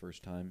of for the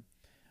first time.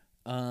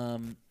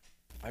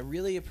 I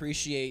really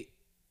appreciate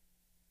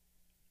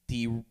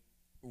the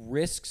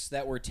risks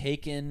that were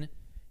taken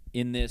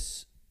in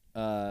this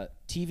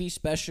TV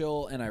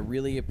special, and I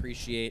really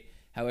appreciate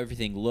how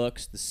everything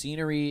looks. The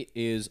scenery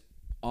is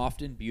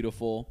often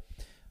beautiful.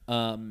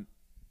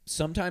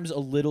 Sometimes a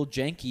little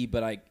janky,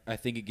 but I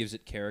think it gives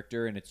it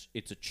character, and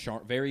it's a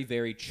very,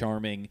 very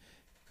charming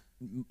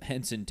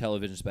Henson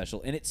television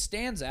special, and it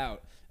stands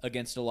out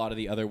against a lot of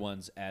the other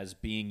ones as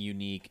being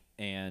unique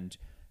and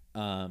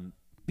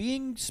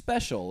being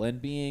special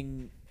and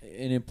being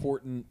an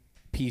important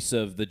piece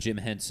of the Jim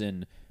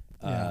Henson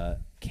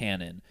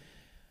canon.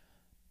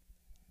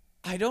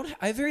 I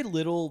have very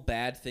little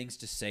bad things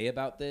to say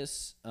about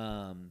this.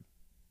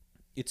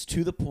 It's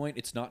to the point.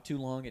 It's not too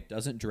long. It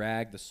doesn't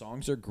drag. The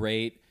songs are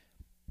great.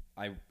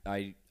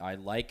 I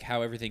like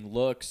how everything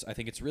looks. I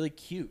think it's really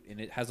cute,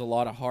 and it has a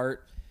lot of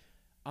heart.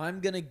 I'm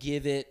going to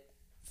give it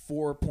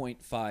 4.5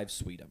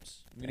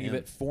 Sweetums. I'm going to give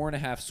it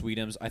 4.5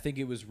 Sweetums. I think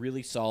it was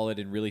really solid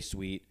and really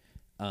sweet,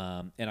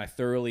 and I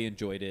thoroughly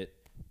enjoyed it,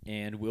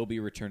 and will be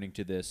returning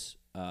to this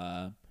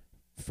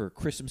for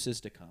Christmases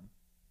to come.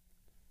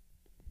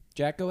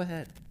 Jack, go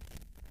ahead.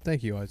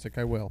 Thank you, Isaac.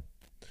 I will.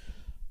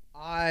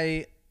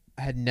 I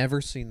had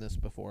never seen this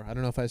before. I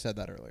don't know if I said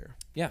that earlier.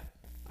 Yeah.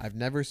 I've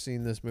never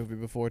seen this movie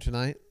before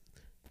tonight,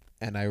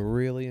 and I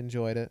really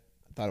enjoyed it.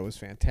 I thought it was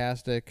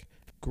fantastic.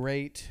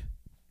 Great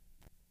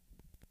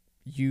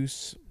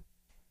use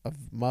of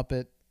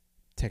Muppet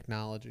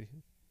technology.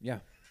 Yeah.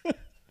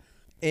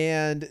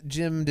 And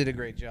Jim did a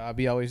great job.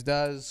 He always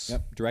does.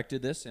 Yep.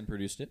 Directed this and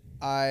produced it.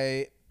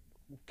 I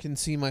can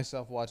see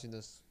myself watching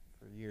this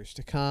for years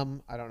to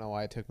come. I don't know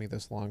why it took me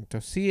this long to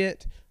see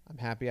it. I'm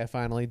happy I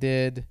finally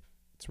did.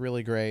 It's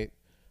really great.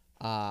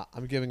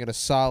 I'm giving it a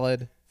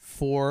solid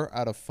 4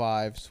 out of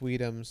 5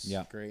 Sweetums.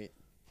 Yeah. Great.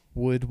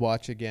 Would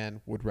watch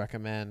again. Would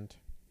recommend.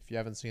 If you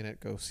haven't seen it,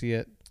 go see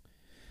it.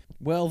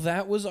 Well,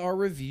 that was our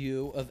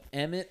review of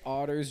Emmet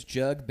Otter's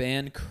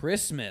Jug-band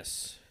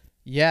Christmas.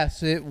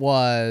 Yes, it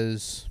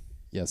was.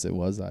 Yes, it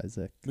was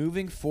Isaac.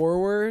 Moving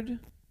forward,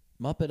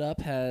 Muppet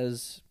Up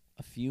has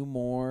a few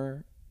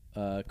more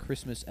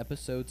Christmas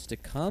episodes to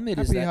come. It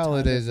is Happy that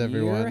holidays, time of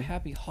year. everyone.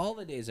 Happy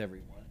holidays,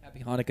 everyone. Happy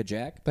Hanukkah,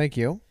 Jack. Thank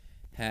you.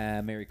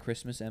 Merry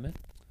Christmas, Emmet.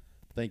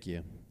 Thank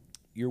you.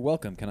 You're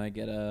welcome. Can I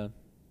get a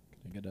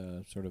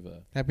sort of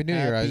a Happy New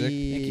Year, Isaac. thank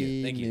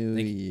you, thank you, New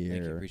thank you,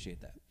 thank you. Year.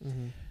 Appreciate that.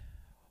 Mm-hmm.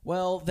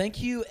 Well,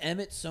 thank you,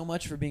 Emmet, so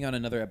much for being on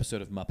another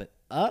episode of Muppet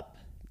Up.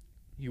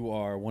 You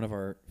are one of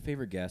our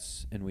favorite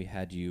guests, and we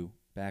had you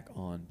back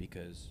on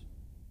because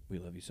we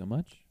love you so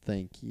much,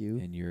 Thank you.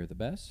 and you're the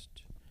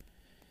best.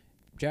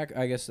 Jack,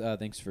 I guess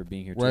thanks for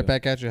being here, Right too.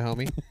 back at you,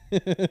 homie.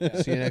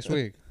 See you next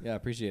week. Yeah,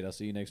 appreciate it. I'll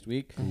see you next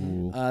week.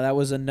 Cool. That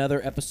was another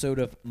episode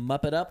of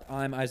Muppet Up.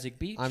 I'm Isaac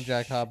Beach. I'm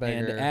Jack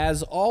Hobbaker. And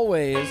as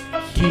always,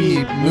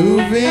 Keep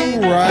moving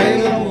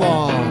right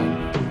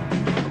along.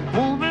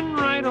 Moving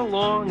right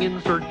along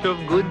in search of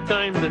good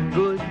times and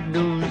good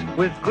news.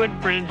 With good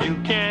friends you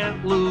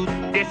can't lose.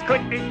 This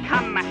could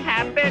become a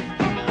habit.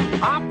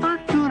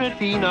 Opportunity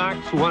opportunity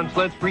knocks once,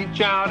 let's reach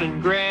out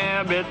and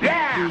grab it.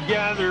 Yeah!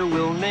 Together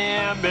we'll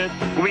nab it.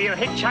 We'll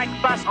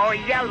hitchhike, bus, or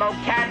yellow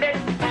cabin.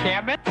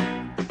 Cabin?